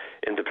people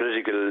in the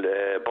political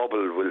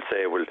bubble will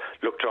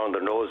look down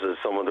their noses,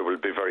 someone that will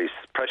be very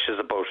precious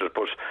about it,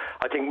 but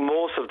I think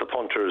most of the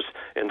punters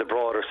in the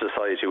broader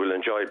society will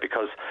enjoy it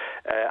because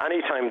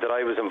any time that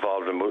I was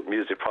involved in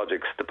music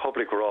projects, the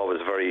public were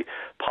always very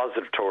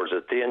positive towards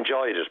it. They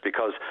enjoyed it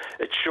because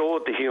it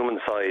showed the human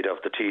side of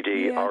the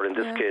TD, or in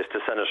this case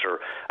the senator,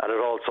 and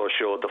it also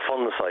showed the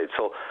fun side.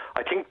 So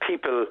I think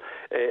people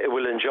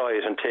will enjoy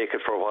it and take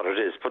it for what it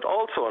is. But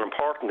also an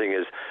important thing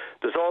is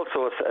there's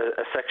also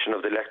a section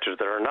of the electorate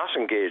that are not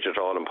engaged at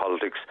all in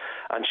politics,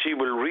 and she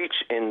will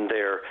reach in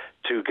there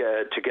to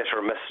get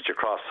her message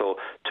across. So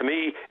to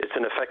me, it's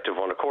an effective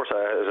one. Of course,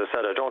 as I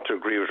said, I don't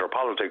agree with her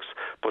politics,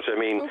 but I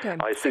mean,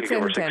 I still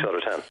give her 6 out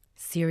of 10.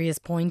 Serious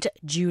point,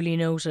 duly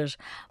noted.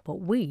 But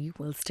we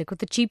will stick with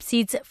the cheap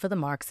seats for the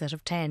marks out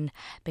of 10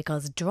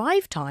 because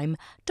Drive Time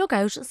dug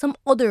out some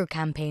other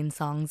campaign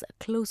songs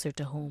closer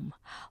to home.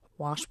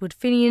 What would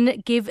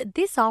Finian give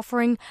this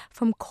offering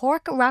from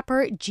Cork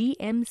rapper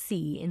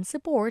GMC in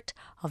support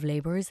of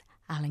Labour's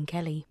Alan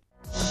Kelly?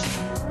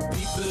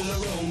 People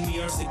around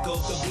me are sick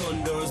of the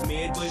blunders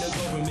made by the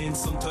government.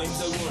 Sometimes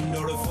I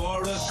wonder if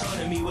our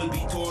economy will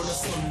be torn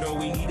asunder.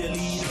 We need a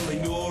leader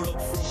in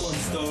Europe from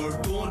Munster.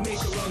 Don't make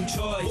a wrong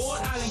choice.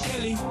 Vote Alan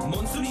Kelly.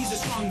 Munster needs a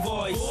strong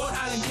voice. Vote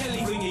Alan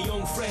Kelly. Bring a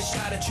young, fresh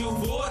attitude.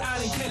 Vote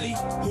Alan Kelly.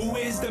 Who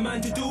is the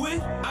man to do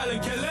it? Alan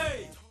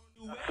Kelly.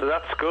 So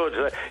that's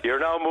good. You're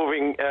now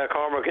moving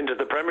Cormac into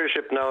the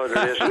Premiership now in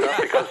relation to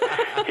that because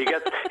he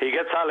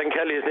gets Alan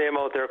Kelly's name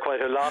out there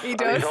quite a lot. He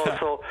does. And he's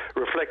also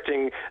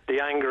reflecting the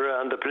anger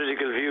and the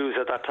political views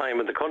at that time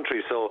in the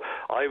country. So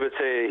I would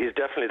say he's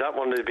definitely that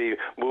one to be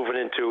moving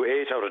into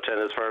 8 out of 10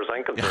 as far as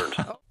I'm concerned.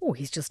 Oh,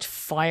 he's just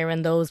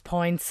firing those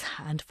points.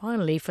 And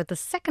finally, for the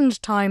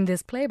second time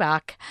this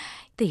playback,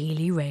 the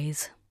Healy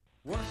Rays.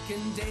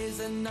 Working days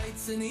and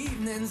nights and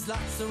evenings,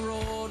 lots of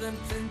road and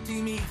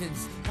plenty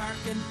meetings.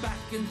 Parking back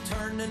and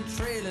turning,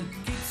 trailing,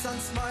 keeps on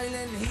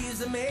smiling, he's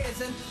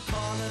amazing.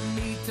 Call and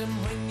meet him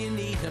when you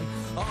need him,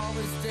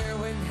 always there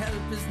when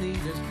help is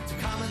needed. To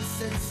common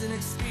sense and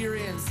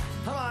experience,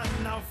 come on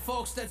now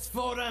folks, let's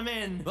vote him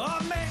in. Oh,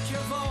 make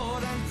your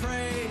vote and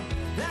pray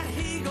that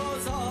he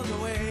goes all the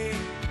way.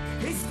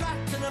 He's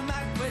strapped to the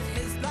Mac with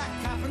his black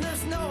cap and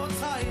there's no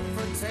time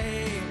for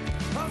tay.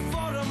 Or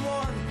vote him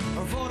 1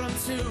 or vote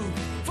him 2,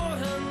 vote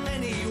him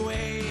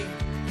anyway.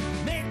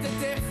 Make the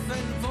diff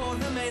and vote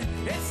him in.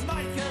 It's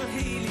Michael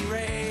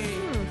Healy-Rae.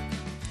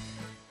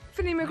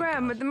 Finian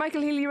McGrath, the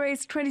Michael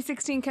Healy-Rae's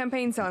 2016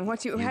 campaign song. How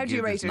do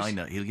you rate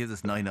it? He'll give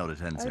this 9 out of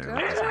 10, Sarah.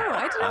 I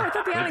don't know. I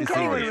thought the Alan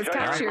Kelly one was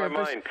catchier.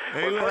 Well,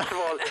 first of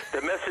all,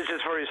 the message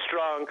is very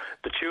strong.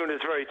 The tune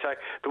is very tight.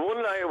 The one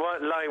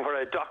line where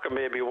I dock him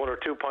maybe 1 or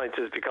 2 points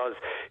is because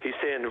he's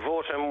saying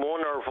vote him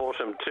 1 or vote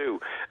him 2.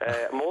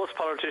 Most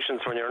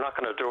politicians, when you're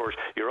knocking at doors,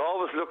 you're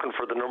always looking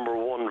for the number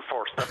 1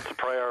 first. That's the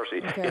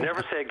priority. Okay. You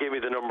never say give me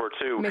the number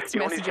 2. Mixed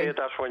you only messaging. say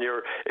that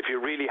if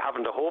you're really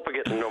having the hope of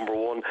getting number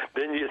 1.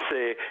 Then you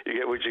say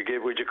would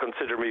you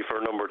consider me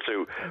for number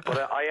 2?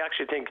 But I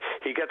actually think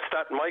he gets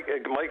that.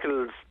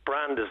 Michael's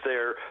brand is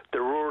there, the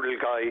rural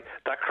guy,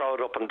 that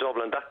crowd up in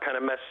Dublin, that kind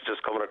of message is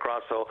coming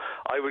across. So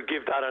I would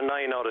give that a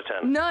 9 out of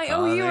 10. 9?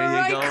 Oh, you were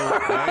right.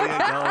 There you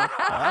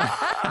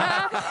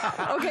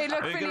go. Okay,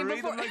 look, Finian,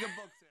 before...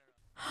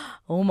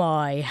 Oh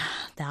my,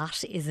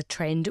 that is a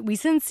trend we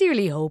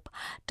sincerely hope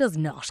does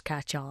not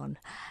catch on.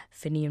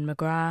 Finian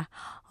McGrath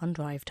on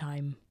Drive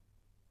Time.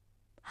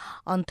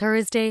 On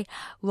Thursday,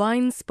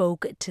 Ryan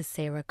spoke to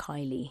Sarah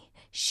Kiley.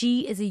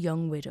 She is a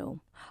young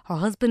widow. Her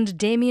husband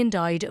Damien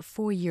died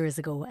 4 years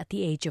ago at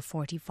the age of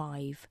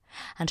 45,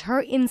 and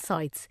her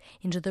insights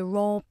into the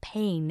raw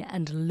pain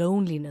and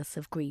loneliness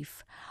of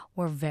grief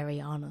were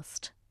very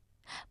honest.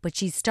 But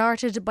she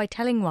started by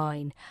telling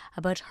Ryan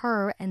about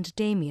her and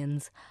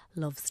Damien's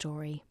love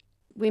story.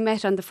 We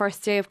met on the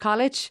first day of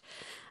college.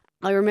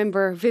 I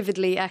remember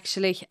vividly,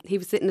 actually, he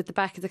was sitting at the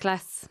back of the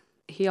class.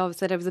 he always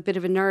said I was a bit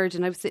of a nerd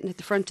and I was sitting at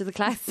the front of the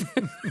class.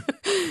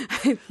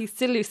 He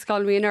still used to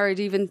call me a nerd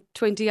even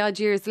 20 odd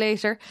years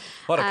later.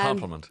 What a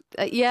compliment.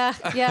 I'd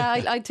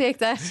take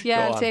that.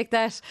 Yeah, I'll take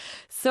that.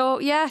 So,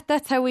 yeah,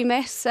 that's how we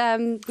met.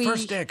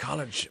 First day of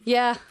college.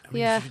 Yeah, I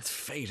mean, it's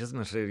fate, isn't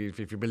it?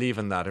 If you believe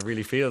in that, it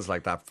really feels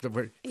like that.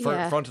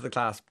 Front of the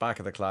class, back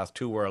of the class,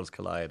 two worlds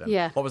collide.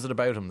 And what was it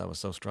about him that was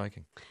so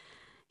striking?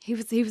 He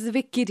was a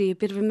bit giddy, a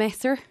bit of a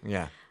messer.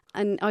 Yeah.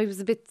 And I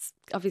was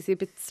obviously a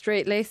bit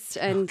straight-laced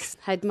and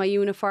had my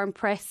uniform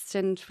pressed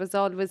and was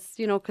always,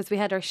 because we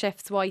had our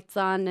chef's whites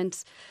on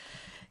and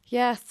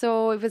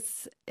so it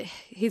was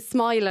his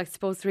smile, I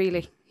suppose,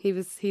 really. He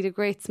had a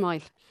great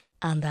smile.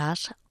 And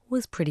that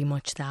was pretty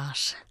much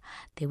that.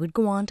 They would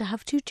go on to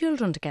have 2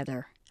 children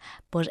together.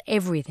 But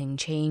everything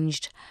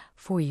changed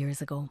 4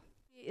 years ago.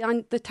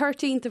 On the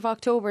 13th of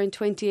October in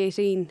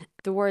 2018,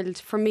 the world,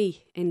 for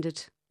me,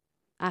 ended.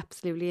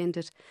 Absolutely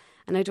ended.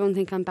 And I don't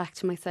think I'm back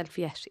to myself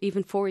yet,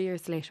 even 4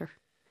 years later.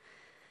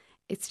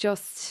 It's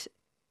just,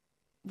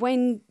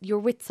 when you're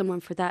with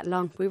someone for that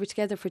long, we were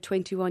together for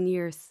 21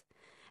 years,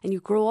 and you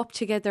grow up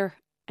together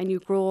and you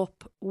grow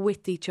up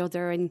with each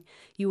other and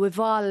you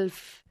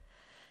evolve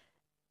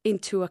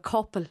into a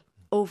couple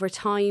over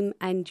time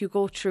and you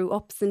go through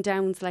ups and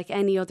downs like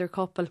any other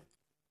couple.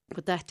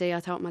 But that day I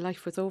thought my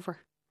life was over.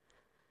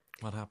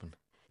 What happened?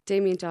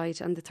 Damien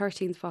died on the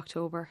 13th of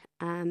October.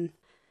 I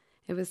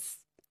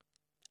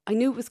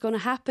knew it was going to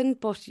happen,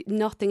 but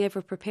nothing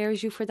ever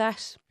prepares you for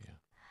that. Yeah.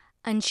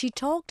 And she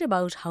talked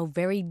about how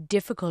very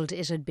difficult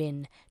it had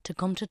been to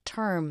come to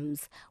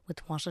terms with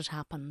what had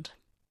happened.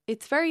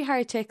 It's very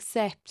hard to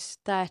accept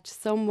that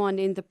someone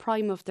in the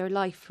prime of their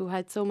life who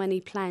had so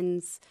many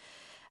plans,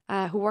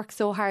 who worked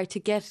so hard to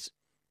get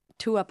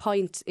to a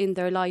point in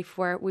their life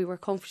where we were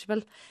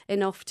comfortable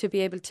enough to be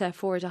able to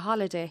afford a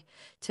holiday,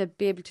 to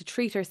be able to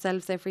treat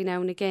ourselves every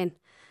now and again.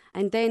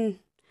 And then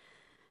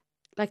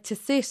to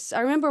sit,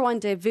 I remember one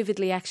day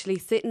vividly actually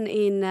sitting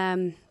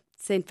in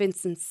St.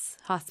 Vincent's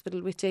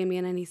Hospital with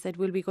Damien, and he said,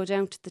 will we go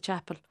down to the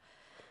chapel?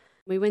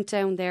 We went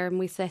down there and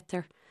we sat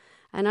there.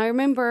 And I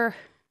remember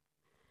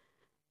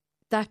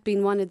that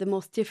being one of the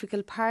most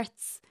difficult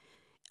parts.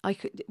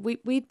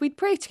 We'd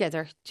pray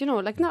together,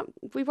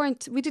 we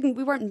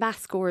weren't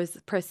mass goers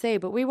per se,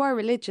 but we were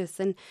religious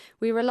and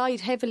we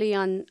relied heavily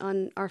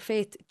on our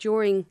faith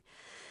during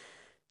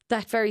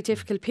that very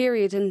difficult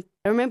period. And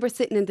I remember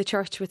sitting in the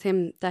church with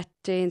him that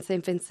day in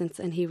St. Vincent's,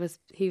 and he was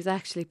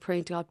actually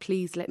praying to God,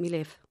 please let me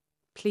live,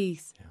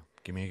 please. Yeah.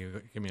 Give me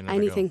another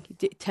anything.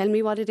 Go. Tell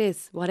me what it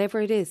is,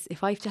 whatever it is.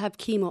 If I have to have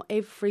chemo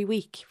every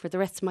week for the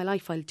rest of my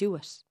life, I'll do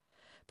it.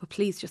 But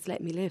please just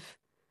let me live.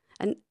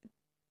 And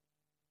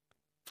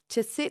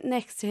to sit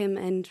next to him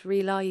and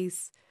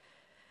realise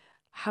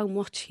how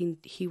much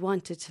he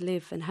wanted to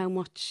live and how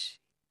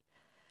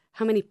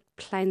many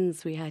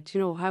plans we had,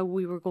 how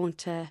we were going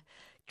to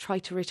try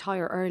to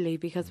retire early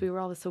because we were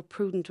always so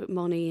prudent with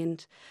money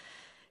and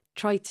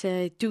try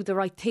to do the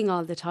right thing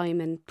all the time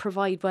and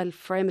provide well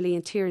for Emily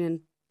and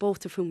Tiernan,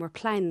 both of whom were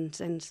planned.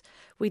 And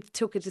we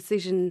took a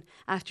decision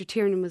after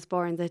Tiernan was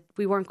born that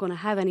we weren't going to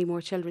have any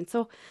more children.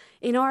 So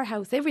in our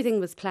house, everything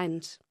was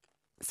planned.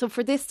 So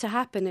for this to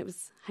happen, it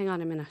was, hang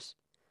on a minute.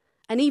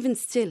 And even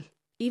still,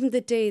 even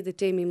the day that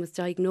Damien was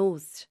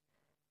diagnosed,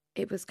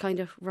 it was kind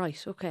of,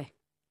 right, okay,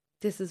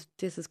 this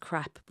is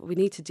crap, but we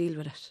need to deal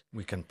with it.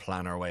 We can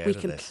plan our way out of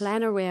this. We can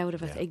plan our way out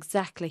of it,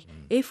 exactly.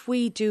 If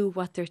we do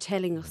what they're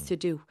telling us to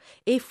do,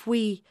 if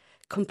we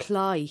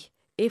comply,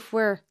 if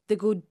we're the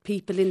good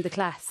people in the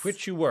class.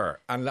 Which you were.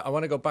 And I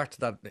want to go back to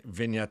that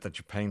vignette that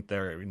you paint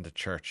there in the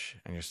church,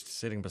 and you're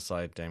sitting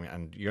beside Damien,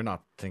 and you're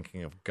not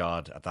thinking of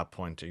God at that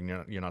point.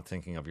 You're not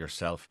thinking of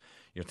yourself.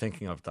 You're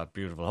thinking of that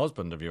beautiful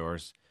husband of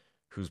yours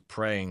who's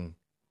praying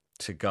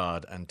to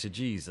God and to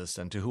Jesus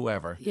and to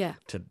whoever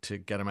to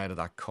get him out of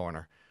that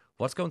corner.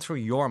 What's going through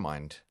your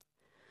mind?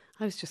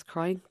 I was just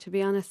crying, to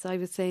be honest. I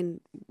was saying,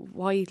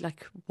 why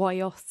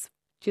us?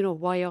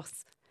 Why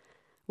us?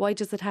 Why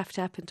does it have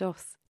to happen to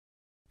us?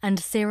 And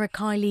Sarah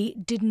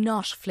Kiley did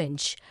not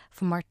flinch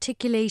from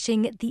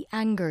articulating the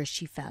anger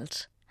she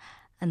felt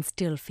and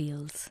still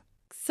feels.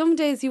 Some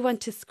days you want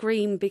to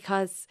scream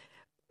because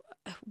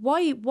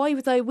why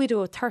was I a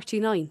widow at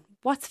 39?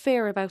 What's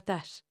fair about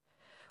that?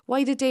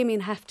 Why did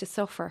Damien have to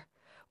suffer?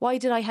 Why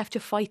did I have to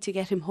fight to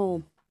get him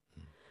home?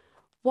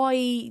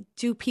 Why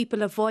do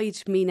people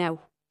avoid me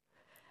now?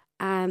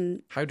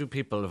 How do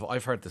people,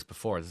 I've heard this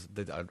before,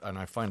 and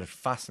I find it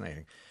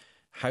fascinating.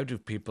 How do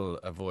people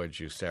avoid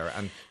you, Sarah?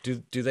 And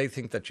do they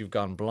think that you've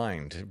gone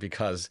blind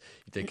because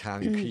they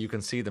you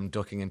can see them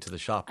ducking into the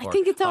shop or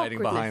hiding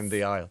behind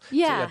the aisle?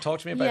 Yeah. So, talk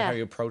to me about how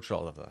you approach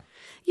all of that.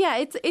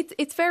 Yeah,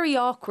 it's very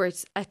awkward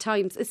at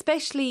times,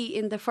 especially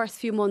in the first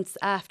few months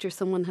after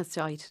someone has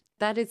died.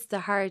 That is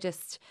the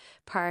hardest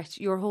part.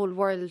 Your whole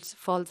world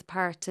falls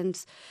apart.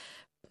 And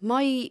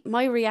my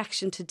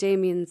reaction to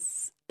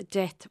Damien's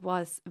death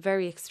was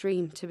very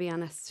extreme, to be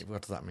honest.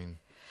 What does that mean?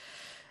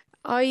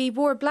 I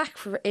wore black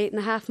for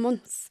 8.5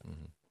 months.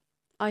 Mm-hmm.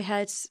 I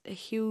had a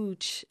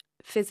huge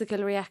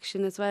physical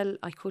reaction as well.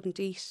 I couldn't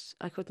eat,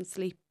 I couldn't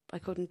sleep, I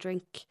couldn't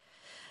drink.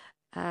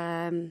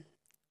 To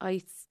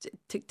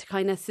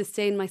kind of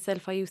sustain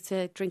myself, I used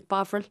to drink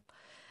Bovril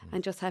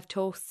and just have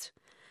toast.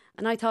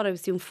 And I thought I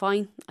was doing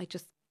fine. I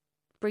just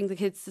bring the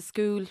kids to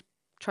school,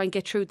 try and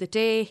get through the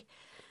day,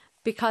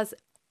 because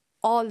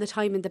all the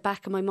time in the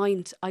back of my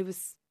mind, I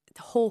was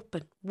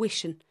hoping,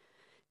 wishing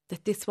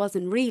that this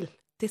wasn't real.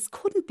 This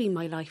couldn't be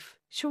my life.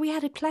 Sure, we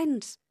had it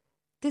planned.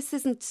 This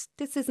isn't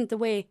the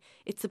way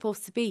it's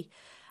supposed to be.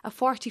 A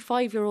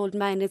 45-year-old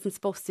man isn't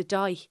supposed to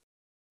die.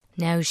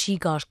 Now she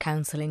got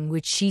counselling,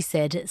 which she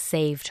said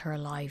saved her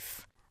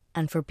life.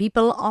 And for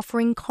people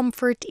offering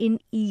comfort in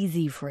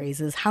easy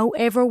phrases,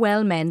 however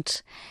well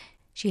meant,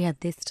 she had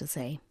this to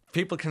say.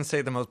 People can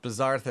say the most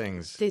bizarre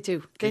things. They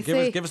do.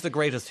 Give us the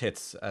greatest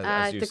hits.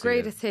 As you the see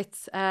greatest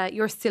hits.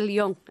 You're still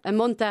young. A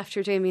month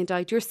after Damien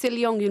died, you're still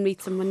young. You'll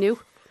meet someone new.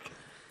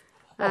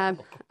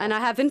 And I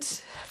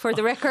haven't, for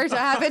the record,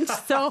 I haven't.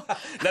 So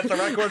let the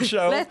record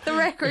show. Let the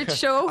record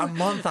show. A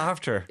month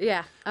after.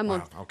 Yeah, a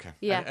month. Wow, okay.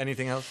 Yeah.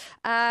 Anything else?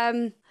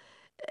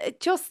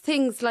 Just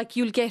things like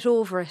you'll get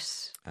over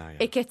it. Yeah.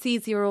 It gets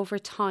easier over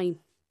time.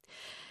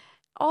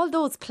 All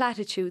those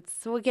platitudes.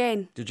 So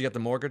again. Did you get the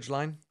mortgage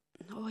line?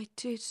 Oh, I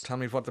did. Tell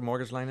me what the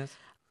mortgage line is.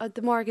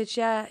 The mortgage,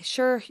 yeah.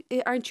 Sure,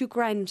 aren't you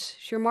grand?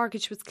 Your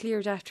mortgage was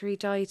cleared after he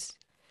died.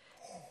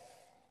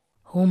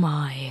 Oh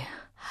my.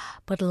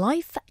 But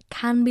life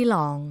can be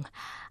long,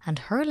 and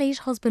her late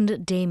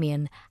husband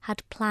Damien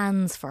had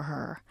plans for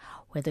her,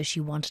 whether she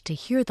wanted to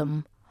hear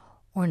them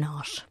or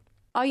not.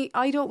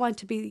 I don't want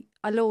to be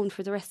alone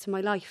for the rest of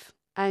my life.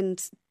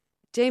 And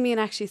Damien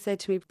actually said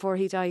to me before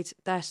he died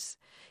that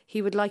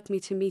he would like me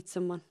to meet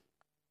someone.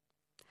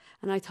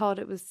 And I thought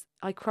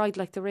I cried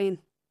like the rain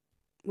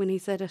when he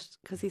said it,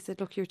 because he said,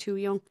 look, you're too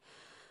young.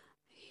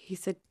 He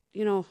said,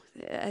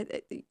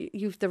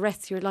 you've the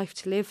rest of your life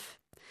to live.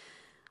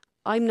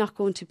 I'm not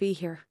going to be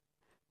here.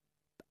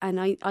 And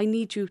I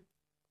need you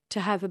to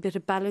have a bit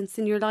of balance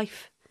in your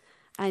life.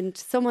 And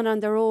someone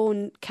on their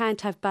own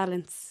can't have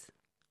balance.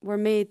 We're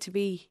made to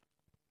be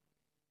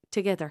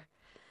together.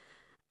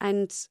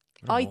 And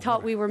I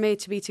thought we were made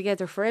to be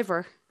together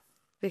forever,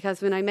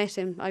 because when I met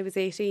him, I was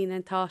 18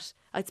 and thought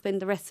I'd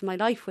spend the rest of my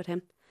life with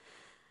him.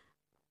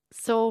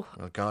 So...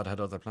 Well, God had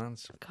other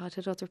plans. God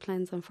had other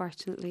plans,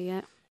 unfortunately,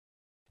 yeah.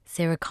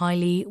 Sarah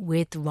Kiley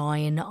with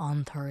Ryan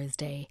on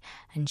Thursday,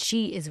 and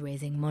she is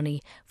raising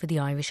money for the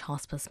Irish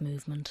hospice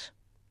movement.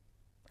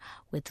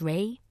 With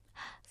Ray,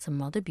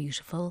 some rather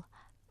beautiful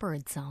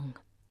birdsong.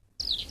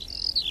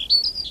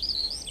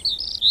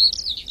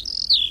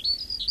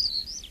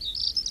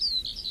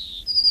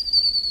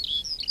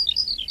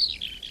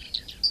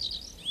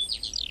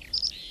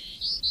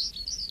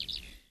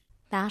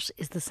 That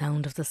is the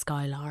sound of the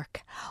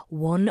skylark,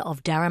 one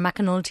of Dara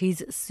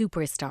McAnulty's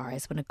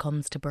superstars when it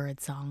comes to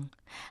birdsong.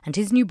 And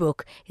his new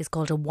book is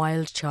called A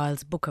Wild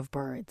Child's Book of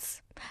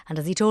Birds. And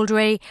as he told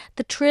Ray,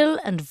 the trill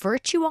and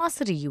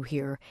virtuosity you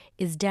hear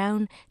is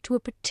down to a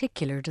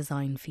particular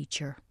design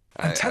feature.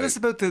 And tell us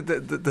about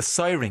the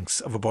syrinx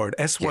of a bird,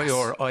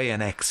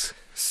 SYRINX.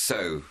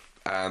 So,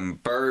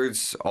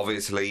 birds,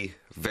 obviously,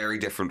 very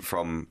different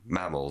from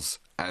mammals.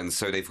 And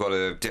so they've got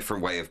a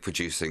different way of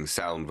producing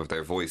sound with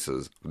their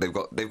voices. They've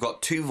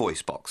got two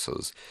voice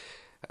boxes,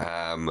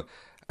 and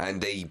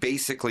they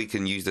basically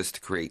can use this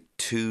to create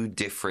two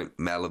different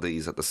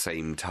melodies at the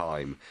same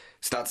time.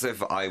 So that's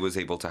if I was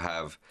able to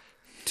have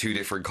two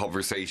different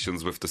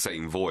conversations with the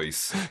same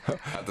voice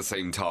at the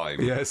same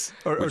time. Yes,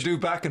 or do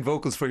backing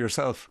vocals for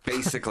yourself.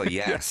 Basically,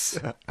 yes.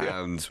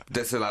 And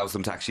this allows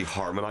them to actually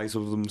harmonise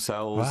with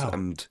themselves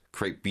and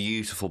create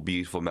beautiful,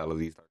 beautiful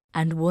melodies.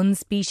 And one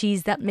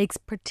species that makes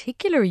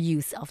particular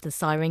use of the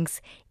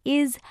syrinx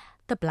is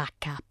the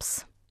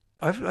blackcaps.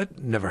 I've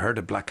never heard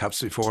of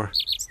blackcaps before.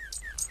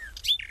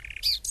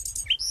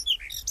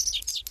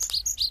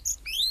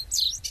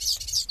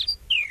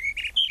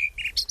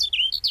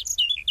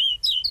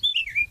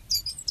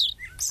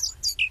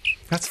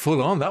 That's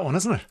full on, that one,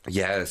 isn't it?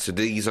 Yeah, so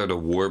these are the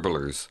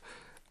warblers,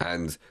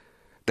 and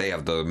they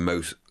have the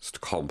most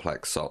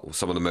complex songs,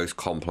 some of the most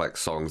complex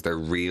songs. They're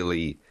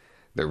really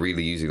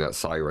using that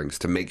syrinx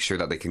to make sure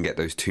that they can get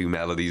those two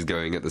melodies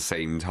going at the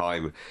same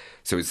time.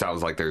 So it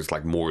sounds like there's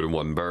like more than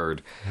one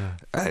bird. Yeah.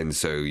 And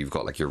so you've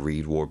got like your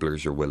reed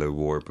warblers, your willow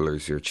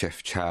warblers, your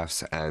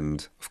chiff-chaffs,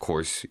 and of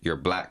course your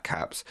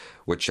blackcaps,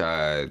 which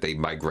they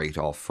migrate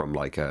off from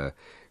like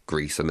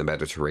Greece and the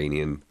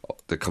Mediterranean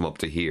to come up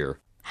to here.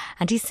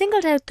 And he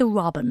singled out the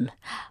robin,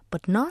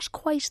 but not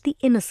quite the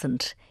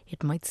innocent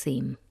it might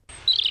seem.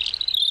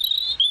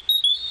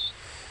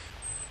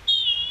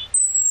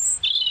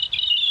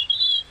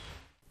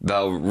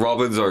 Now,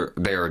 robins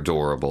they're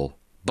adorable,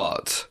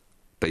 but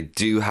they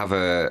do have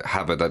a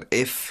habit that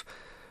if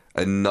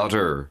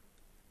another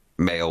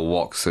male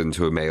walks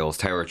into a male's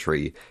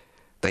territory,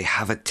 they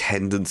have a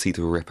tendency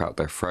to rip out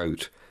their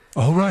throat.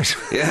 Oh, right.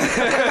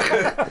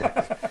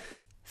 Yeah.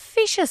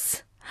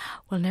 Vicious.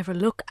 We'll never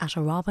look at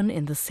a robin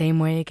in the same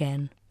way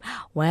again.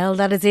 Well,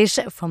 that is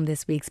it from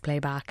this week's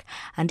playback.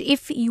 And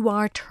if you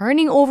are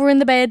turning over in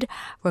the bed,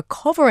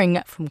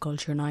 recovering from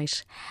Culture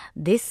Night,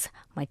 this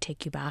might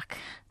take you back.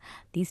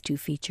 These two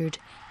featured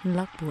in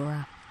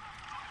Lochbura.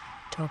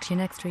 Talk to you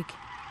next week.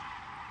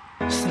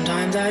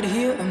 Sometimes I'd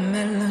hear a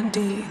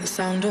melody, the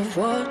sound of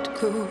what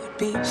could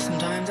be.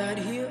 Sometimes I'd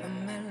hear a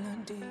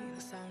melody,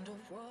 the sound of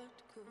what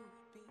could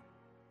be.